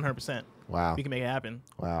know? 100%. Wow. We can make it happen.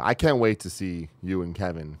 Wow. I can't wait to see you and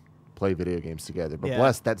Kevin play video games together. But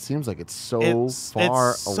bless, that seems like it's so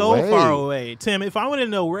far away. Tim, if I wanted to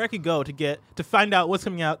know where I could go to find out what's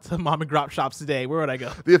coming out to mom and grop shops today, where would I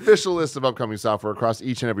go? The official list of upcoming software across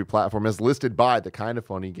each and every platform is listed by the Kind of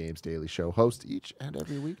Funny Games Daily Show host each and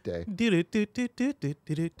every weekday.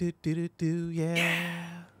 Yeah.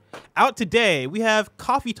 Out today, we have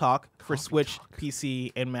Coffee Talk for Switch,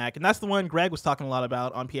 PC, and Mac. And that's the one Greg was talking a lot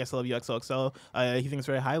about on PSLW XOXO. He thinks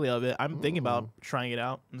very highly of it. I'm thinking about trying it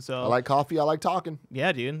out. And so I like coffee. I like talking.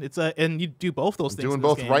 Yeah, dude. And you do both those things. Doing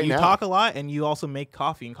both game. right now. You talk a lot, and you also make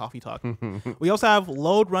coffee and Coffee Talk. We also have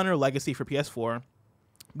Load Runner Legacy for PS4.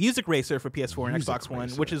 Music Racer for PS4 and Xbox One,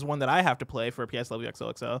 which is one that I have to play for PSLW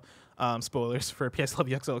XOXO. Spoilers for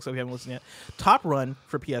PSLW XOXO if you haven't listened yet. Top Run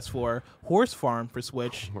for PS4. Horse Farm for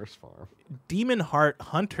Switch. Horse Farm. Demon Heart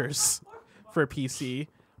Hunters for PC.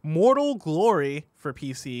 Mortal Glory for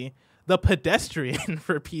PC. The Pedestrian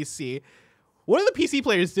for PC. What are the PC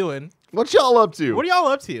players doing? What y'all up to? What are y'all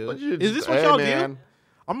up to? Is this what y'all do? I'm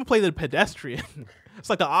going to play the Pedestrian. It's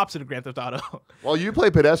like the opposite of Grand Theft Auto. While you play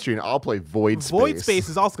Pedestrian, I'll play Void Space. Void Space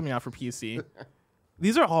is also coming out for PC.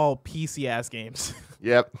 These are all PC-ass games.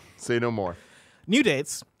 Yep. Say no more. New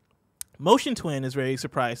dates. Motion Twin is very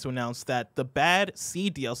surprised to announce that the Bad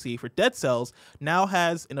Seed DLC for Dead Cells now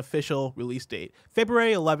has an official release date.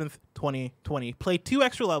 February 11th, 2020. Play 2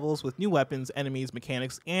 extra levels with new weapons, enemies,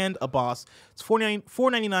 mechanics, and a boss. It's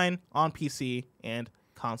 $4.99 on PC and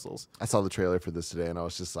consoles. I saw the trailer for this today, and I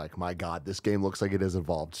was just like, "My God, this game looks like it has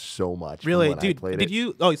evolved so much." Really, dude? Did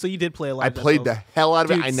you? Oh, so you did play a lot? I played the hell out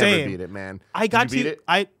of it. I never beat it, man. I got to. Beat it?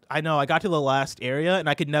 I know. I got to the last area, and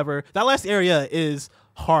I could never. That last area is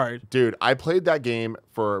hard, dude. I played that game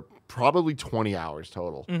for probably 20 hours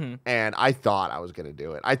total, and I thought I was gonna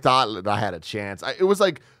do it. I thought that I had a chance. It was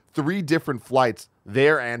like 3 different flights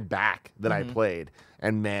there and back that I played.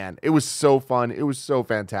 And man, it was so fun. It was so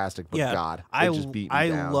fantastic. But God, it just beat me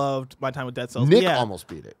down. I loved my time with Dead Cells. Nick almost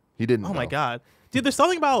beat it. He didn't. Oh my God, dude! There's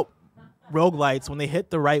something about roguelites when they hit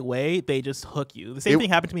the right way, they just hook you. The same thing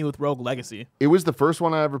happened to me with Rogue Legacy. It was the first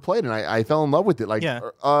one I ever played, and I fell in love with it. Like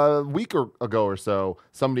a week ago or so,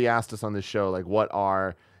 somebody asked us on this show, like, what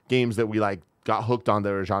are games that we like got hooked on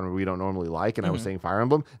the genre we don't normally like, and I was saying Fire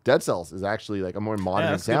Emblem. Dead Cells is actually like a more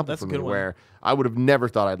modern example for me, where I would have never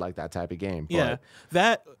thought I'd like that type of game. Yeah,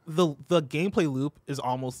 that the gameplay loop is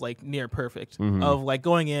almost like near perfect of like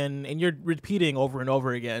going in and you're repeating over and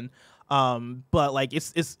over again. But like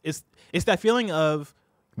it's that feeling of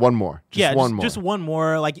one more, just one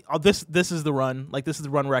more. Like this is the run. Like this is the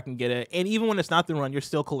run where I can get it. And even when it's not the run, you're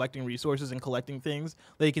still collecting resources and collecting things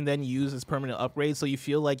that you can then use as permanent upgrades. So you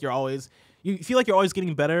feel like you're always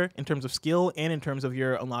getting better in terms of skill and in terms of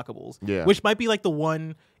your unlockables. Yeah. Which might be like the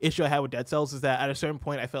one issue I had with Dead Cells is that at a certain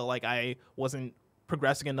point I felt like I wasn't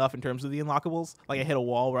progressing enough in terms of the unlockables. Like I hit a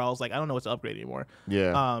wall where I was like, I don't know what to upgrade anymore.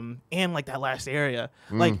 Yeah. And like that last area,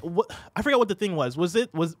 like I forgot what the thing was.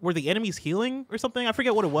 Were the enemies healing or something? I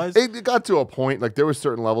forget what it was. It got to a point like there were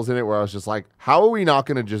certain levels in it where I was just like, how are we not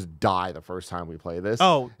going to just die the first time we play this?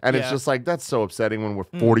 And it's just like that's so upsetting when we're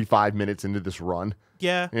 45 minutes into this run.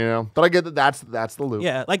 Yeah, you know, but I get that that's the loop.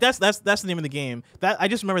 Yeah, like that's the name of the game. That I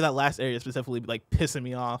just remember that last area specifically like pissing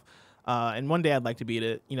me off. And one day I'd like to beat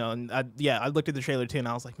it, you know. And I looked at the trailer too, and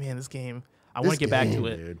I was like, man, this game, I want to get back to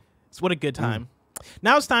it. Dude. It's what a good time.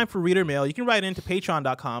 Now it's time for reader mail. You can write into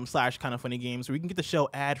patreon.com/kindoffunnygames where you can get the show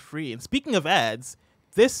ad free. And speaking of ads,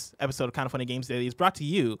 this episode of Kind of Funny Games Daily is brought to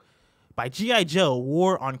you by G.I. Joe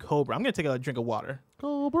War on Cobra. I'm gonna take a drink of water.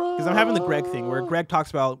 Cobra. Because I'm having the Greg thing where Greg talks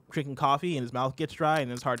about drinking coffee and his mouth gets dry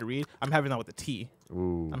and it's hard to read. I'm having that with the tea.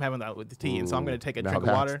 Ooh. I'm having that with the tea, and so I'm going to take a drink of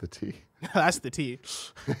water. That's the tea. That's the tea.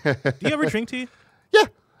 Do you ever drink tea? Yeah.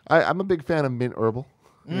 I'm a big fan of mint herbal.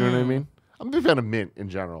 You know what I mean? I'm a big fan of mint in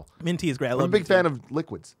general. Mint tea is great. I'm a big fan of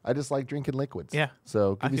liquids. I just like drinking liquids. Yeah.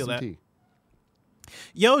 So give me some tea.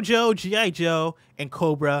 Yo Joe, G.I. Joe, and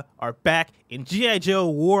Cobra are back in G.I. Joe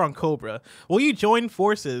War on Cobra. Will you join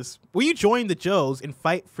forces? Will you join the Joes and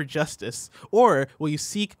fight for justice? Or will you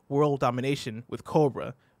seek world domination with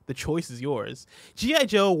Cobra? The choice is yours. G.I.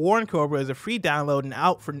 Joe War on Cobra is a free download and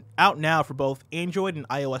out now for both Android and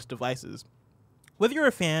iOS devices. Whether you're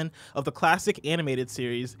a fan of the classic animated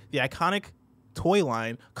series, the iconic toy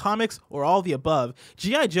line, comics, or all the above,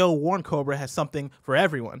 G.I. Joe War on Cobra has something for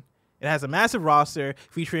everyone. It has a massive roster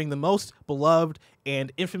featuring the most beloved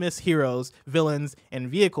and infamous heroes, villains, and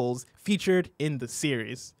vehicles featured in the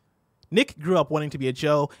series. Nick grew up wanting to be a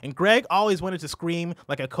Joe, and Greg always wanted to scream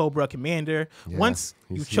like a Cobra commander. Yeah, once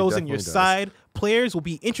you've chosen your side, players will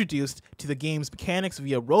be introduced to the game's mechanics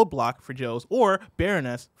via Roadblock for Joes or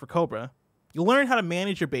Baroness for Cobra. You'll learn how to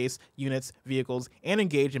manage your base, units, vehicles, and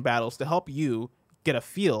engage in battles to help you get a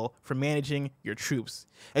feel for managing your troops.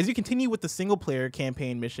 As you continue with the single-player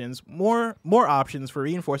campaign missions, more options for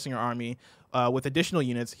reinforcing your army with additional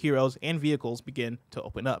units, heroes, and vehicles begin to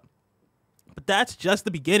open up. But that's just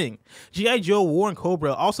the beginning. G.I. Joe War on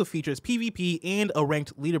Cobra also features PvP and a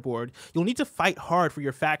ranked leaderboard. You'll need to fight hard for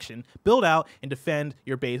your faction, build out and defend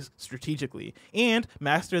your base strategically, and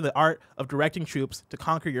master the art of directing troops to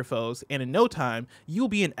conquer your foes, and in no time, you'll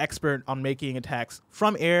be an expert on making attacks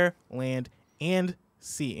from air, land, and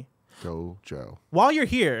sea. Go Joe. While you're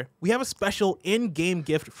here, we have a special in-game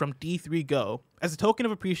gift from D3 Go. As a token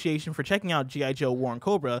of appreciation for checking out G.I. Joe War on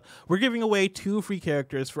Cobra, we're giving away 2 free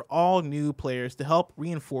characters for all new players to help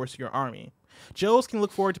reinforce your army. Joes can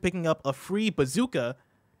look forward to picking up a free bazooka,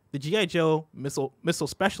 the G.I. Joe missile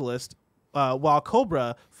specialist, while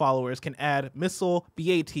Cobra followers can add Missile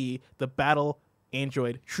BAT, the battle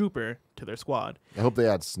android trooper, to their squad. I hope they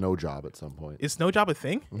add Snow Job at some point. Is Snow Job a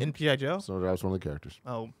thing in G.I. Joe? Snow Job's one of the characters.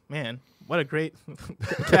 Oh, man. What a great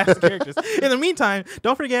cast of characters. In the meantime,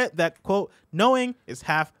 don't forget that, quote, knowing is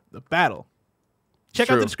half the battle.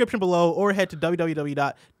 Check out the description below or head to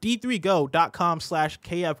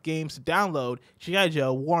www.d3go.com/kfgames to download G.I.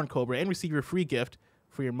 Joe War on Cobra and receive your free gift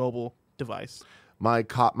for your mobile device. My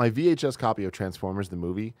VHS copy of Transformers the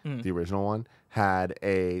movie, the original one, had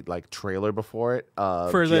a trailer before it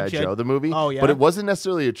of G.I. Joe the movie. Oh, yeah. But it wasn't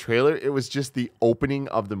necessarily a trailer. It was just the opening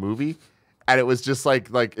of the movie. And it was just like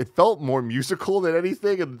it felt more musical than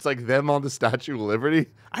anything. And it's like them on the Statue of Liberty.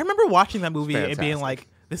 I remember watching that movie and being like,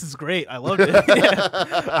 this is great. I loved it.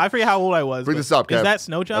 Yeah. I forget how old I was. Bring this up, Kev. Is that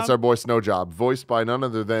Snow Job? That's our boy Snow Job, voiced by none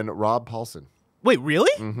other than Rob Paulson. Wait,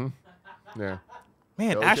 really? Mm-hmm. Yeah.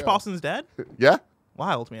 Man, Go Ash Joe. Paulson's dad? Yeah.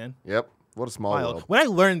 Wild, man. Yep. What a small world. When I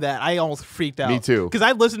learned that, I almost freaked out. Me too. Because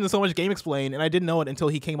I listened to so much Game Explain, and I didn't know it until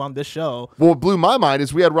he came on this show. Well, what blew my mind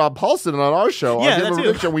is we had Rob Paulson on our show. Yeah, that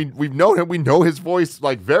too. Show. We've known him. We know his voice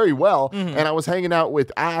very well. Mm-hmm. And I was hanging out with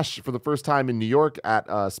Ash for the first time in New York at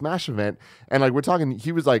a Smash event, and we're talking.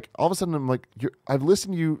 He was like, all of a sudden, I'm like, I've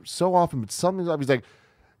listened to you so often, but something. He's like,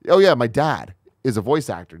 oh yeah, my dad is a voice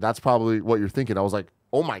actor. That's probably what you're thinking. I was like,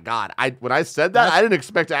 oh my god! When I said that, I didn't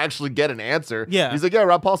expect to actually get an answer. Yeah. He's like, yeah,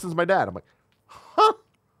 Rob Paulson's my dad. I'm like,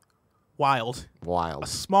 Wild. Wild. A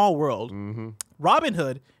small world. Mm-hmm.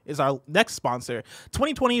 Robinhood is our next sponsor.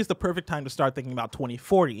 2020 is the perfect time to start thinking about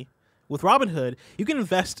 2040. With Robinhood, you can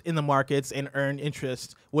invest in the markets and earn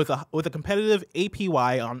interest with a competitive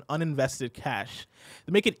APY on uninvested cash.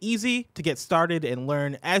 They make it easy to get started and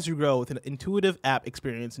learn as you grow with an intuitive app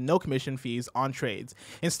experience, no commission fees on trades.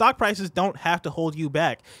 And stock prices don't have to hold you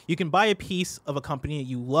back. You can buy a piece of a company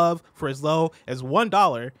you love for as low as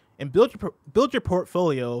 $1 and build your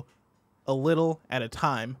portfolio a little at a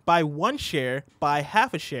time. Buy 1 share, buy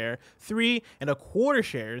half a share, 3 1/4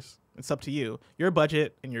 shares. It's up to you, your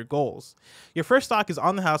budget, and your goals. Your first stock is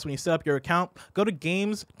on the house when you set up your account. Go to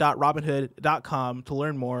games.robinhood.com to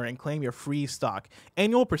learn more and claim your free stock.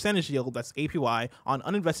 Annual percentage yield, that's APY, on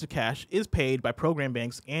uninvested cash is paid by program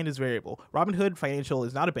banks and is variable. Robinhood Financial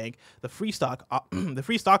is not a bank. The free stock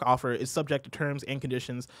offer is subject to terms and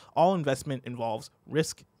conditions. All investment involves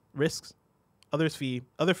risks. Other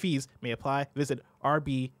fees may apply. Visit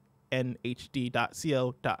rbnhd.co.fees.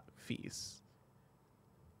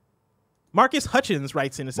 Marcus Hutchins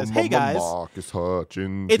writes in and says, hey guys, Marcus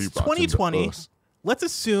Hutchins, it's 2020. Let's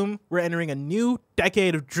assume we're entering a new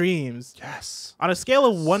decade of dreams. Yes. On a scale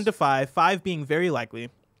of 1 to 5, 5 being very likely,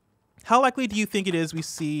 how likely do you think it is we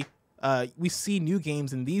see new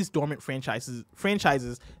games in these dormant franchises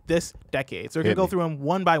this decade? So we're going to go through them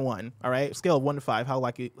one by one, all right? Scale of 1 to 5, how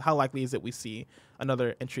likely is it we see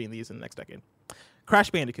another entry in these in the next decade?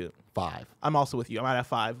 Crash Bandicoot. 5. I'm also with you. I'm at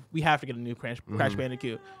 5. We have to get a new Crash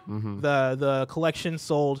Bandicoot. Mm-hmm. The collection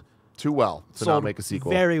sold too well to not make a sequel.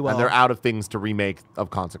 Very well, and they're out of things to remake of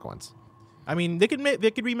consequence. I mean, they could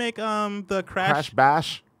remake the Crash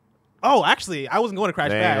Bash. Oh, actually, I wasn't going to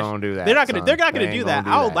Crash Bash. They ain't gonna do that. They're not gonna do that.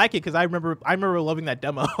 I would like it because I remember loving that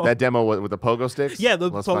demo. That demo with the pogo sticks. Yeah, the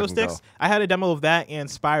pogo sticks. Go. I had a demo of that and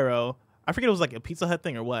Spyro. I forget it was like a Pizza Hut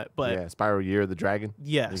thing or what, but yeah, Spyro Year of the Dragon.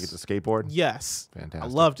 Yes, you get the skateboard. Yes, fantastic. I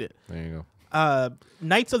loved it. There you go.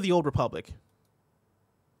 Knights of the Old Republic.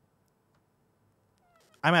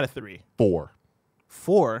 I'm at a 3. 4.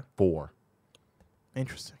 4. 4.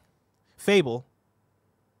 Interesting. Fable.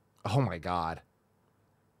 Oh my god.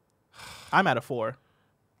 I'm at a 4.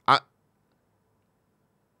 I'm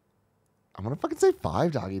gonna fucking say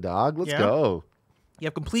 5, doggy dog. Let's go. You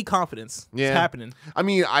have complete confidence. Yeah. It's happening. I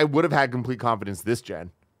mean, I would have had complete confidence this gen.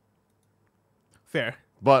 Fair.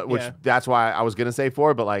 But that's why I was gonna say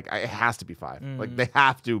 4, but like it has to be 5. Like they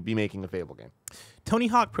have to be making a Fable game. Tony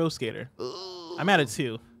Hawk Pro Skater. I'm at a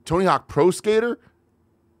 2. Tony Hawk Pro Skater?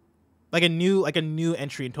 Like a new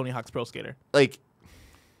entry in Tony Hawk's Pro Skater. Like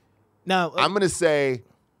now I'm gonna say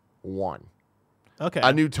 1. Okay.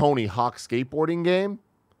 A new Tony Hawk skateboarding game?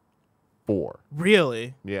 4.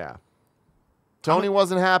 Really? Yeah. Tony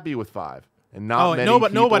wasn't happy with 5. And not many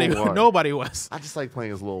nobody was. I just like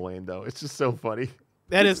playing as Lil Wayne though. It's just so funny.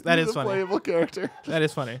 That is funny. Playable character. That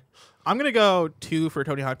is funny. I'm gonna go 2 for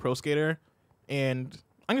Tony Hawk Pro Skater, and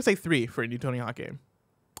I'm gonna say 3 for a new Tony Hawk game.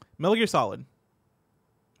 Metal Gear Solid.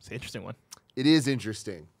 It's an interesting one. It is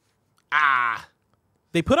interesting.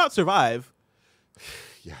 They put out Survive.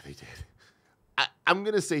 Yeah, they did. I'm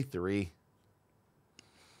gonna say 3.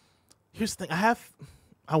 Here's the thing.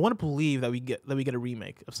 I want to believe that we get a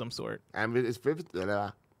remake of some sort. And if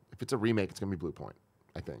it's a remake, it's gonna be Blue Point.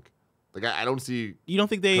 I think. Like I don't see. You don't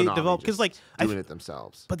think they develop because like doing it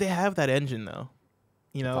themselves? But they have that engine though.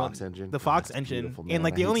 You know, the Fox engine, and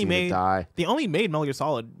like they only made Metal Gear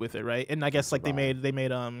Solid with it, right? And I guess like they made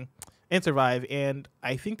and Survive, and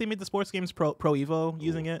I think they made the sports games Pro Evo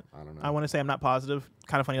using it. I don't know. I want to say I'm not positive.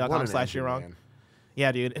 Kindoffunny.com/you're-wrong. Man.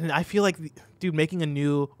 Yeah, dude, and I feel like remaking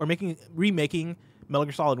Metal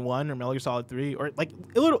Gear Solid 1 or Metal Gear Solid 3 or like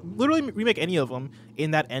literally remake any of them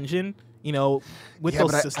in that engine. You know, with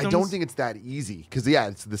those systems. I don't think it's that easy because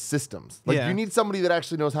it's the systems. Like you need somebody that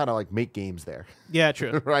actually knows how to like make games there. Yeah,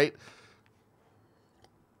 true. Right.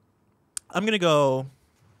 I'm gonna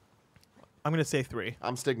say 3.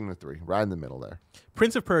 I'm sticking with 3, right in the middle there.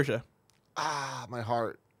 Prince of Persia. My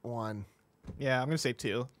heart 1. Yeah, I'm gonna say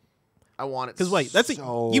 2. I want it because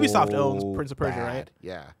Ubisoft owns Prince of Persia, right?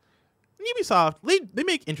 Yeah. Ubisoft, they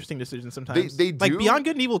make interesting decisions sometimes. They do. Like Beyond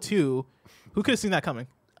Good and Evil 2, who could have seen that coming?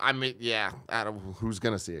 I mean, yeah. Who's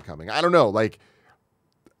gonna see it coming? I don't know. Like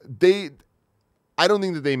I don't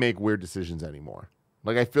think that they make weird decisions anymore.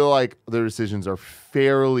 Like I feel like their decisions are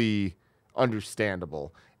fairly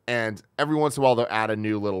understandable. And every once in a while, they'll add a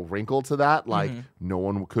new little wrinkle to that. Like, no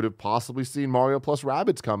one could have possibly seen Mario plus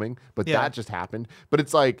Rabbids coming, but that just happened. But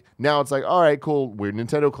it's like, now it's like, all right, cool, weird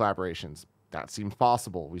Nintendo collaborations. That seems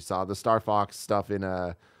possible. We saw the Star Fox stuff in,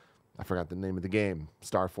 I forgot the name of the game,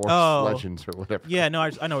 Star Force Legends or whatever. Yeah, no,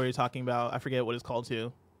 I know what you're talking about. I forget what it's called,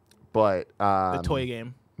 too. but the toy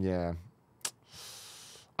game. Yeah.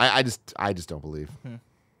 I just don't believe.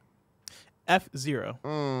 F-Zero.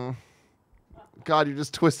 God, you're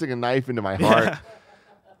just twisting a knife into my heart. Yeah.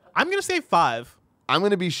 I'm gonna say 5. I'm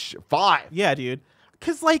gonna be 5. Yeah, dude.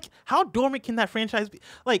 Cause like, how dormant can that franchise be?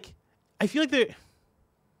 Like, I feel like they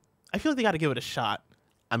got to give it a shot.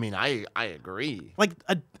 I mean, I agree. Like,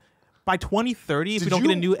 by 2030, if we don't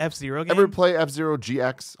get a new F-Zero game. Ever play F-Zero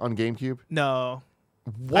GX on GameCube? No.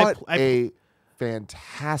 What a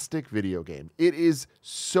fantastic video game. It is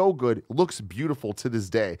so good. Looks beautiful to this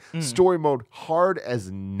day. Story mode hard as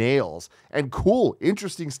nails, and cool,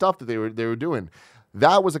 interesting stuff that they were doing.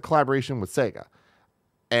 That was a collaboration with Sega.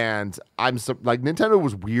 And like, Nintendo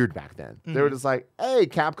was weird back then. They were just like, hey,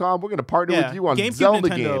 Capcom, we're going to partner with you on GameCube Zelda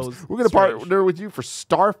Nintendo's games. We're going to partner with you for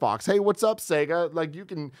Star Fox. Hey, what's up, Sega? Like, you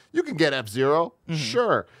can get F-Zero.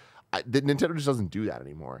 Sure. Nintendo just doesn't do that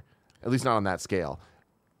anymore, at least not on that scale.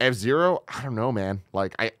 F-Zero, I don't know, man.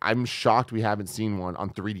 Like, I'm shocked we haven't seen one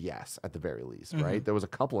on 3DS at the very least, right? There was a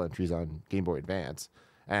couple entries on Game Boy Advance,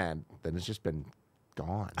 and then it's just been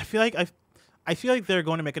gone. I feel like they're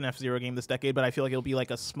going to make an F-Zero game this decade, but I feel like it'll be like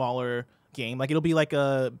a smaller game. Like, it'll be like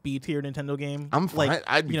a B-tier Nintendo game. I'm fine. Like,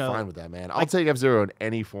 I'd be fine with that, man. I'll take F-Zero in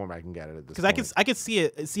any form I can get it at this point. Because I could see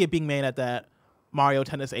it being made at that Mario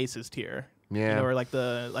Tennis Aces tier. Yeah. You know, or like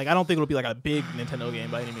I don't think it'll be like a big Nintendo game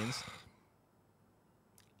by any means.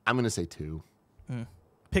 I'm going to say 2.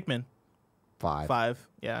 Pikmin. 5. 5,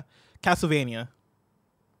 yeah. Castlevania.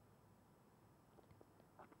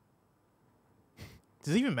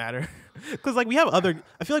 Does it even matter? Because like, we have other.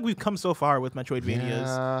 I feel like we've come so far with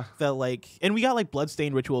Metroidvanias that like, and we got like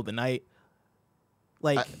Bloodstained Ritual of the Night.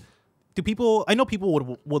 Like, do people? I know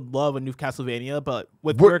people would love a new Castlevania, but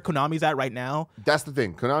with where Konami's at right now, that's the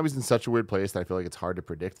thing. Konami's in such a weird place that I feel like it's hard to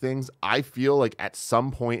predict things. I feel like at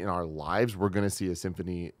some point in our lives, we're going to see a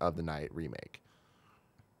Symphony of the Night remake.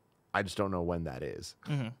 I just don't know when that is.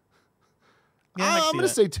 Yeah, I'm going to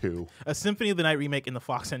say 2. A Symphony of the Night remake in the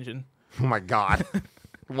Fox engine. Oh my God.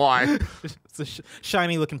 Why? It's a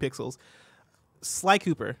shiny looking pixels. Sly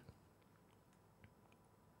Cooper.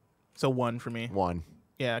 So 1 for me. 1.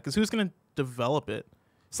 Yeah, because who's gonna develop it?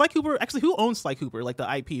 Sly Cooper. Actually, who owns Sly Cooper? Like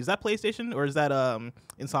the IP? Is that PlayStation or is that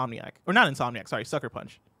Insomniac? Or not Insomniac? Sorry, Sucker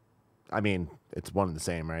Punch. I mean, it's one and the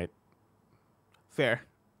same, right? Fair.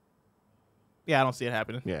 Yeah, I don't see it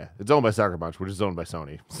happening. Yeah, it's owned by Sucker Punch, which is owned by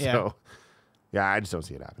Sony. So, yeah, I just don't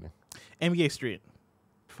see it happening. NBA Street.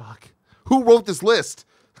 Fuck. Who wrote this list?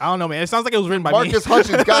 I don't know, man. It sounds like it was written by Marcus me.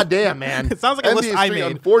 Hutchins. Goddamn, man. It sounds like a list I made.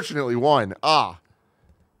 Unfortunately, won.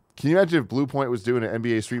 Can you imagine if Blue Point was doing an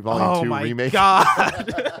NBA Street Volume 2 remake? Oh my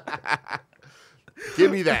God.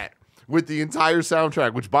 Give me that with the entire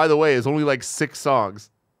soundtrack, which, by the way, is only like 6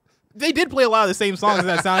 songs. They did play a lot of the same songs in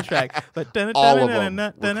that soundtrack. But all of them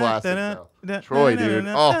were classic, though. Troy, dude.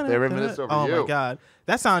 Oh, they reminisce over you. Oh my God.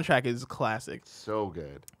 That soundtrack is classic. So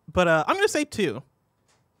good. But I'm going to say 2.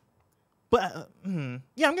 But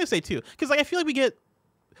yeah, I'm going to say 2. Because like, I feel like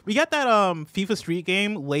we got that FIFA Street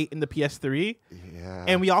game late in the PS3. Yeah.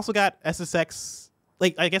 And we also got SSX.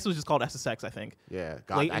 Like, I guess it was just called SSX, I think. Yeah.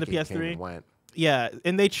 God, late in the game PS3. came and went. Yeah.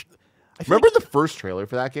 And they... Remember the first trailer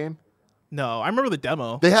for that game? No, I remember the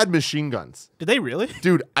demo. They had machine guns. Did they really?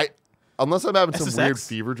 Dude, unless I'm having SSX? some weird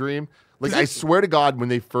fever dream, like I swear to God, when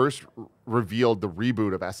they first revealed the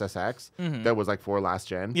reboot of SSX, that was like for last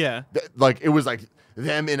gen. Yeah. Like it was like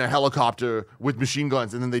them in a helicopter with machine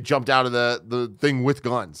guns, and then they jumped out of the thing with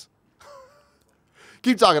guns.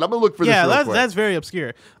 Keep talking. I'm gonna look for this. Yeah, quick. that's very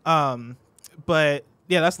obscure. But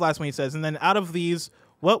yeah, that's the last one he says. And then out of these,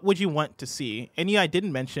 what would you want to see? Any I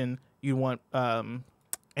didn't mention you want.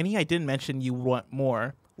 Any I didn't mention you want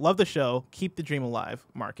more. Love the show. Keep the dream alive,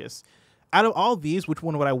 Marcus. Out of all these, which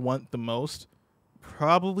one would I want the most?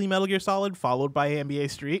 Probably Metal Gear Solid, followed by NBA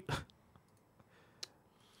Street.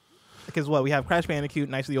 Because what? We have Crash Bandicoot,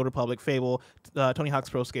 Knights of the Old Republic, Fable, Tony Hawk's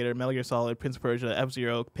Pro Skater, Metal Gear Solid, Prince of Persia,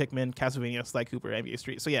 F-Zero, Pikmin, Castlevania, Sly Cooper, NBA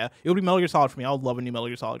Street. So yeah, it would be Metal Gear Solid for me. I would love a new Metal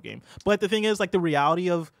Gear Solid game. But the thing is, like, the reality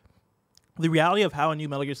of how a new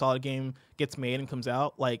Metal Gear Solid game gets made and comes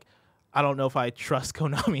out, like, I don't know if I trust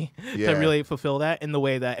Konami to really fulfill that in the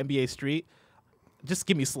way that NBA Street. Just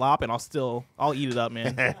give me slop and I'll eat it up,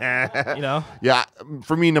 man. You know? Yeah,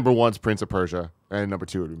 for me, number 1's Prince of Persia, and number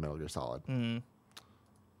 2 would be Metal Gear Solid.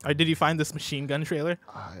 Did you find this machine gun trailer?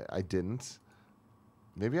 I didn't.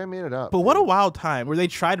 Maybe I made it up. But what a wild time where they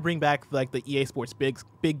tried to bring back like the EA Sports big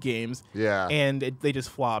games. Yeah. And they just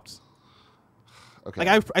flopped. Okay.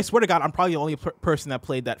 Like I swear to God, I'm probably the only person that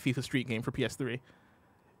played that FIFA Street game for PS3.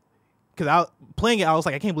 Because playing it, I was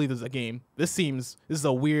like, I can't believe this is a game. This is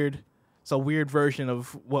a weird version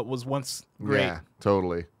of what was once great. Yeah,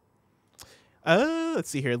 totally. Let's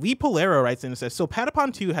see here. Lee Polero writes in and says, so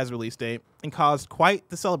Patapon 2 has a release date and caused quite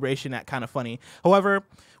the celebration at Kinda Funny. However,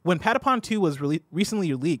 when Patapon 2 was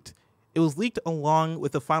recently leaked, it was leaked along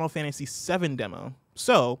with the Final Fantasy VII demo.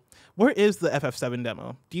 So, where is the FF7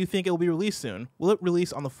 demo? Do you think it will be released soon? Will it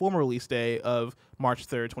release on the former release day of March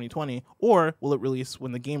 3rd, 2020? Or will it release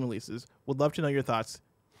when the game releases? Would love to know your thoughts.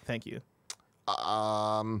 Thank you.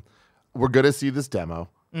 We're going to see this demo.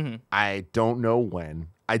 Mm-hmm. I don't know when.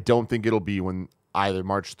 I don't think it'll be when either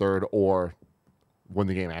March 3rd or when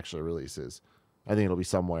the game actually releases. I think it'll be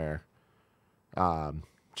somewhere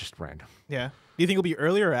just random. Yeah. Do you think it'll be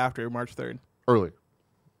earlier or after March 3rd? Earlier.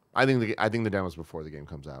 I think the demo's before the game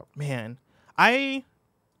comes out. Man, I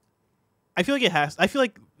feel like it has. I feel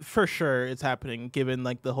like for sure it's happening given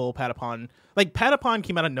like the whole Patapon. Like Patapon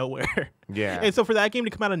came out of nowhere. Yeah. And so for that game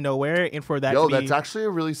to come out of nowhere and for that that's actually a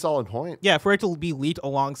really solid point. Yeah, for it to be leaked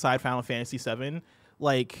alongside Final Fantasy VII,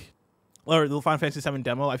 like or the Final Fantasy VII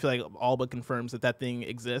demo, I feel like all but confirms that thing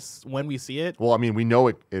exists when we see it. Well, I mean, we know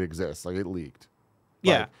it exists. Like it leaked.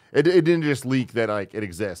 Yeah. Like, it didn't just leak that like it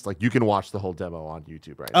exists. Like you can watch the whole demo on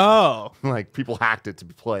YouTube right now. Oh. Like people hacked it to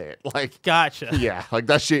play it. Like gotcha. Yeah, like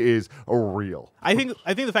that shit is real. I think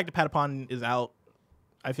the fact that Patapon is out,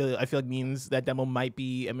 I feel like means that demo might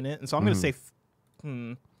be imminent. And so I'm gonna say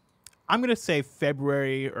I'm gonna say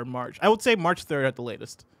February or March. I would say March 3rd at the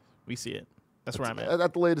latest. We see it. That's where I'm at.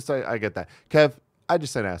 At the latest, I get that. Kev, I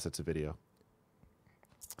just sent assets a video.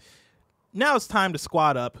 Now it's time to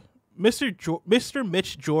squad up. Mr.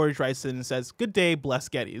 Mitch George writes in and says, good day, bless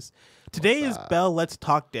Gettys. Today is Bell Let's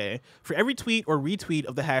Talk Day. For every tweet or retweet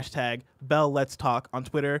of the hashtag Bell Let's Talk on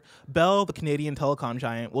Twitter, Bell, the Canadian telecom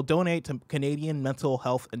giant, will donate to Canadian mental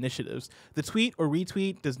health initiatives. The tweet or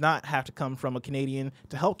retweet does not have to come from a Canadian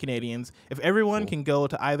to help Canadians. If everyone can go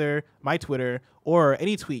to either my Twitter or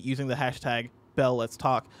any tweet using the hashtag Bell Let's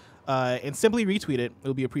Talk and simply retweet it, it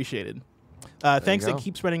will be appreciated. Thanks, and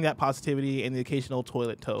keep spreading that positivity and the occasional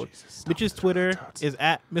toilet toad. Mitch's Twitter is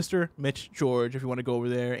at Mr. Mitch George if you want to go over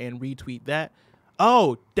there and retweet that.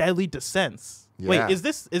 Oh, Deadly Descents. Yeah. Wait, is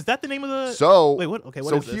that the name of the wait, what? Okay,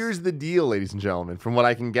 what is this? Here's the deal, ladies and gentlemen, from what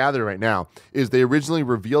I can gather right now, is they originally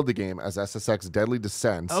revealed the game as SSX Deadly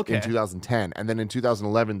Descents in 2010, and then in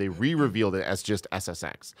 2011 they re-revealed it as just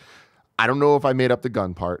SSX. I don't know if I made up the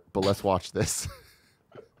gun part, but let's watch this.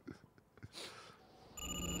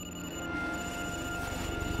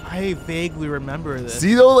 I vaguely remember this.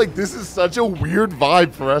 See, though, like, this is such a weird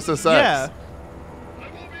vibe for SSX. Yeah.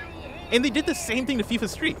 And they did the same thing to FIFA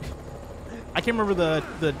Street. I can't remember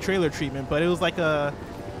the trailer treatment, but it was like a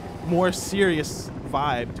more serious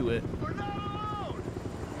vibe to it.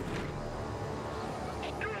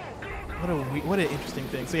 What an interesting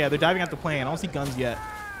thing. So, yeah, they're diving out the plane. I don't see guns yet.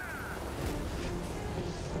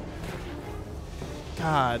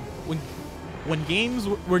 God. When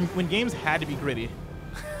games had to be gritty.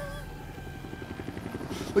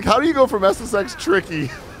 Like, how do you go from SSX tricky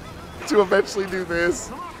to eventually do this?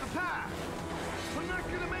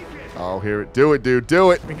 Oh, here it. Do it, dude.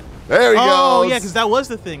 Do it. There he goes. Oh, yeah, because that was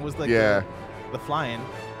the thing. Was like the flying.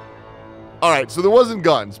 All right, so there wasn't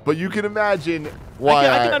guns, but you can imagine why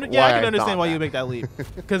I can understand why you would make that leap.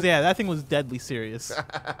 Because, yeah, that thing was deadly serious. It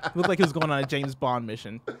looked like he was going on a James Bond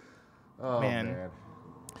mission. Oh, man.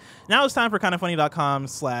 Now it's time for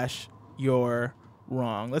kindafunny.com/you're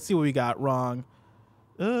wrong. Let's see what we got wrong.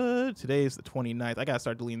 Today is the 29th. I gotta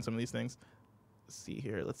start deleting some of these things.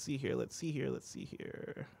 Let's see here.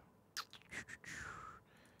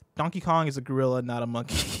 Donkey Kong is a gorilla, not a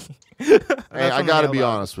monkey. Hey, I gotta be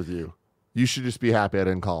honest with you. You should just be happy I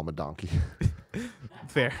didn't call him a donkey.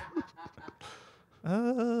 Fair.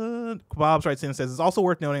 Bob's writes in and says, it's also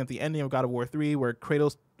worth noting at the ending of God of War 3 where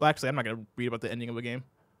Kratos... Well, actually, I'm not gonna read about the ending of a game.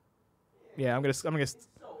 Yeah, I'm gonna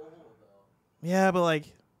yeah, but like...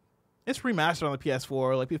 It's remastered on the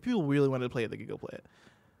PS4. Like, if people really wanted to play it, they could go play it.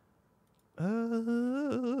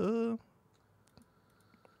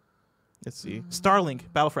 Let's see.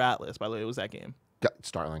 Starlink, Battle for Atlas, by the way, was that game.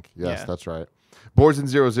 Starlink. Yes, that's right. Boards in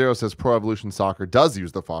 00 says Pro Evolution Soccer does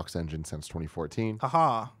use the Fox engine since 2014.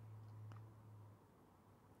 Haha.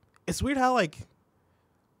 It's weird how, like,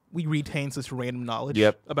 we retain such random knowledge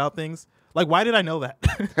about things. Like, why did I know that?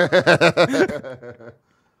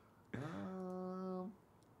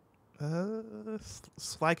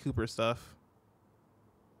 Sly Cooper stuff,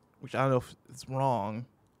 which I don't know if it's wrong.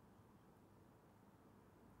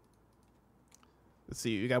 Let's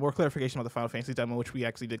see. We got more clarification about the Final Fantasy demo, which we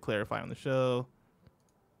actually did clarify on the show.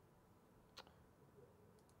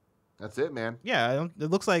 That's it, man. Yeah, it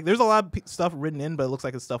looks like there's a lot of stuff written in, but it looks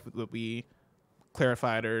like it's stuff that we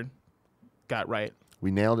clarified or got right.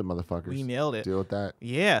 We nailed it, motherfuckers. We nailed it. Deal with that.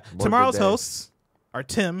 Yeah. What a Tomorrow's good day. hosts are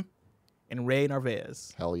Tim and Ray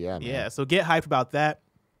Narvaez. Hell yeah, man. Yeah, so get hyped about that.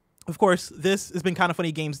 Of course, this has been Kinda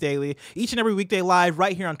Funny Games Daily, each and every weekday live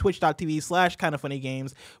right here on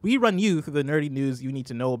twitch.tv/kindafunnygames. We run you through the nerdy news you need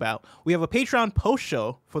to know about. We have a Patreon post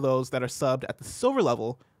show for those that are subbed at the silver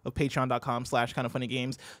level of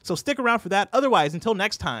patreon.com/kindafunnygames. So stick around for that. Otherwise, until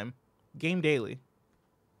next time, game daily.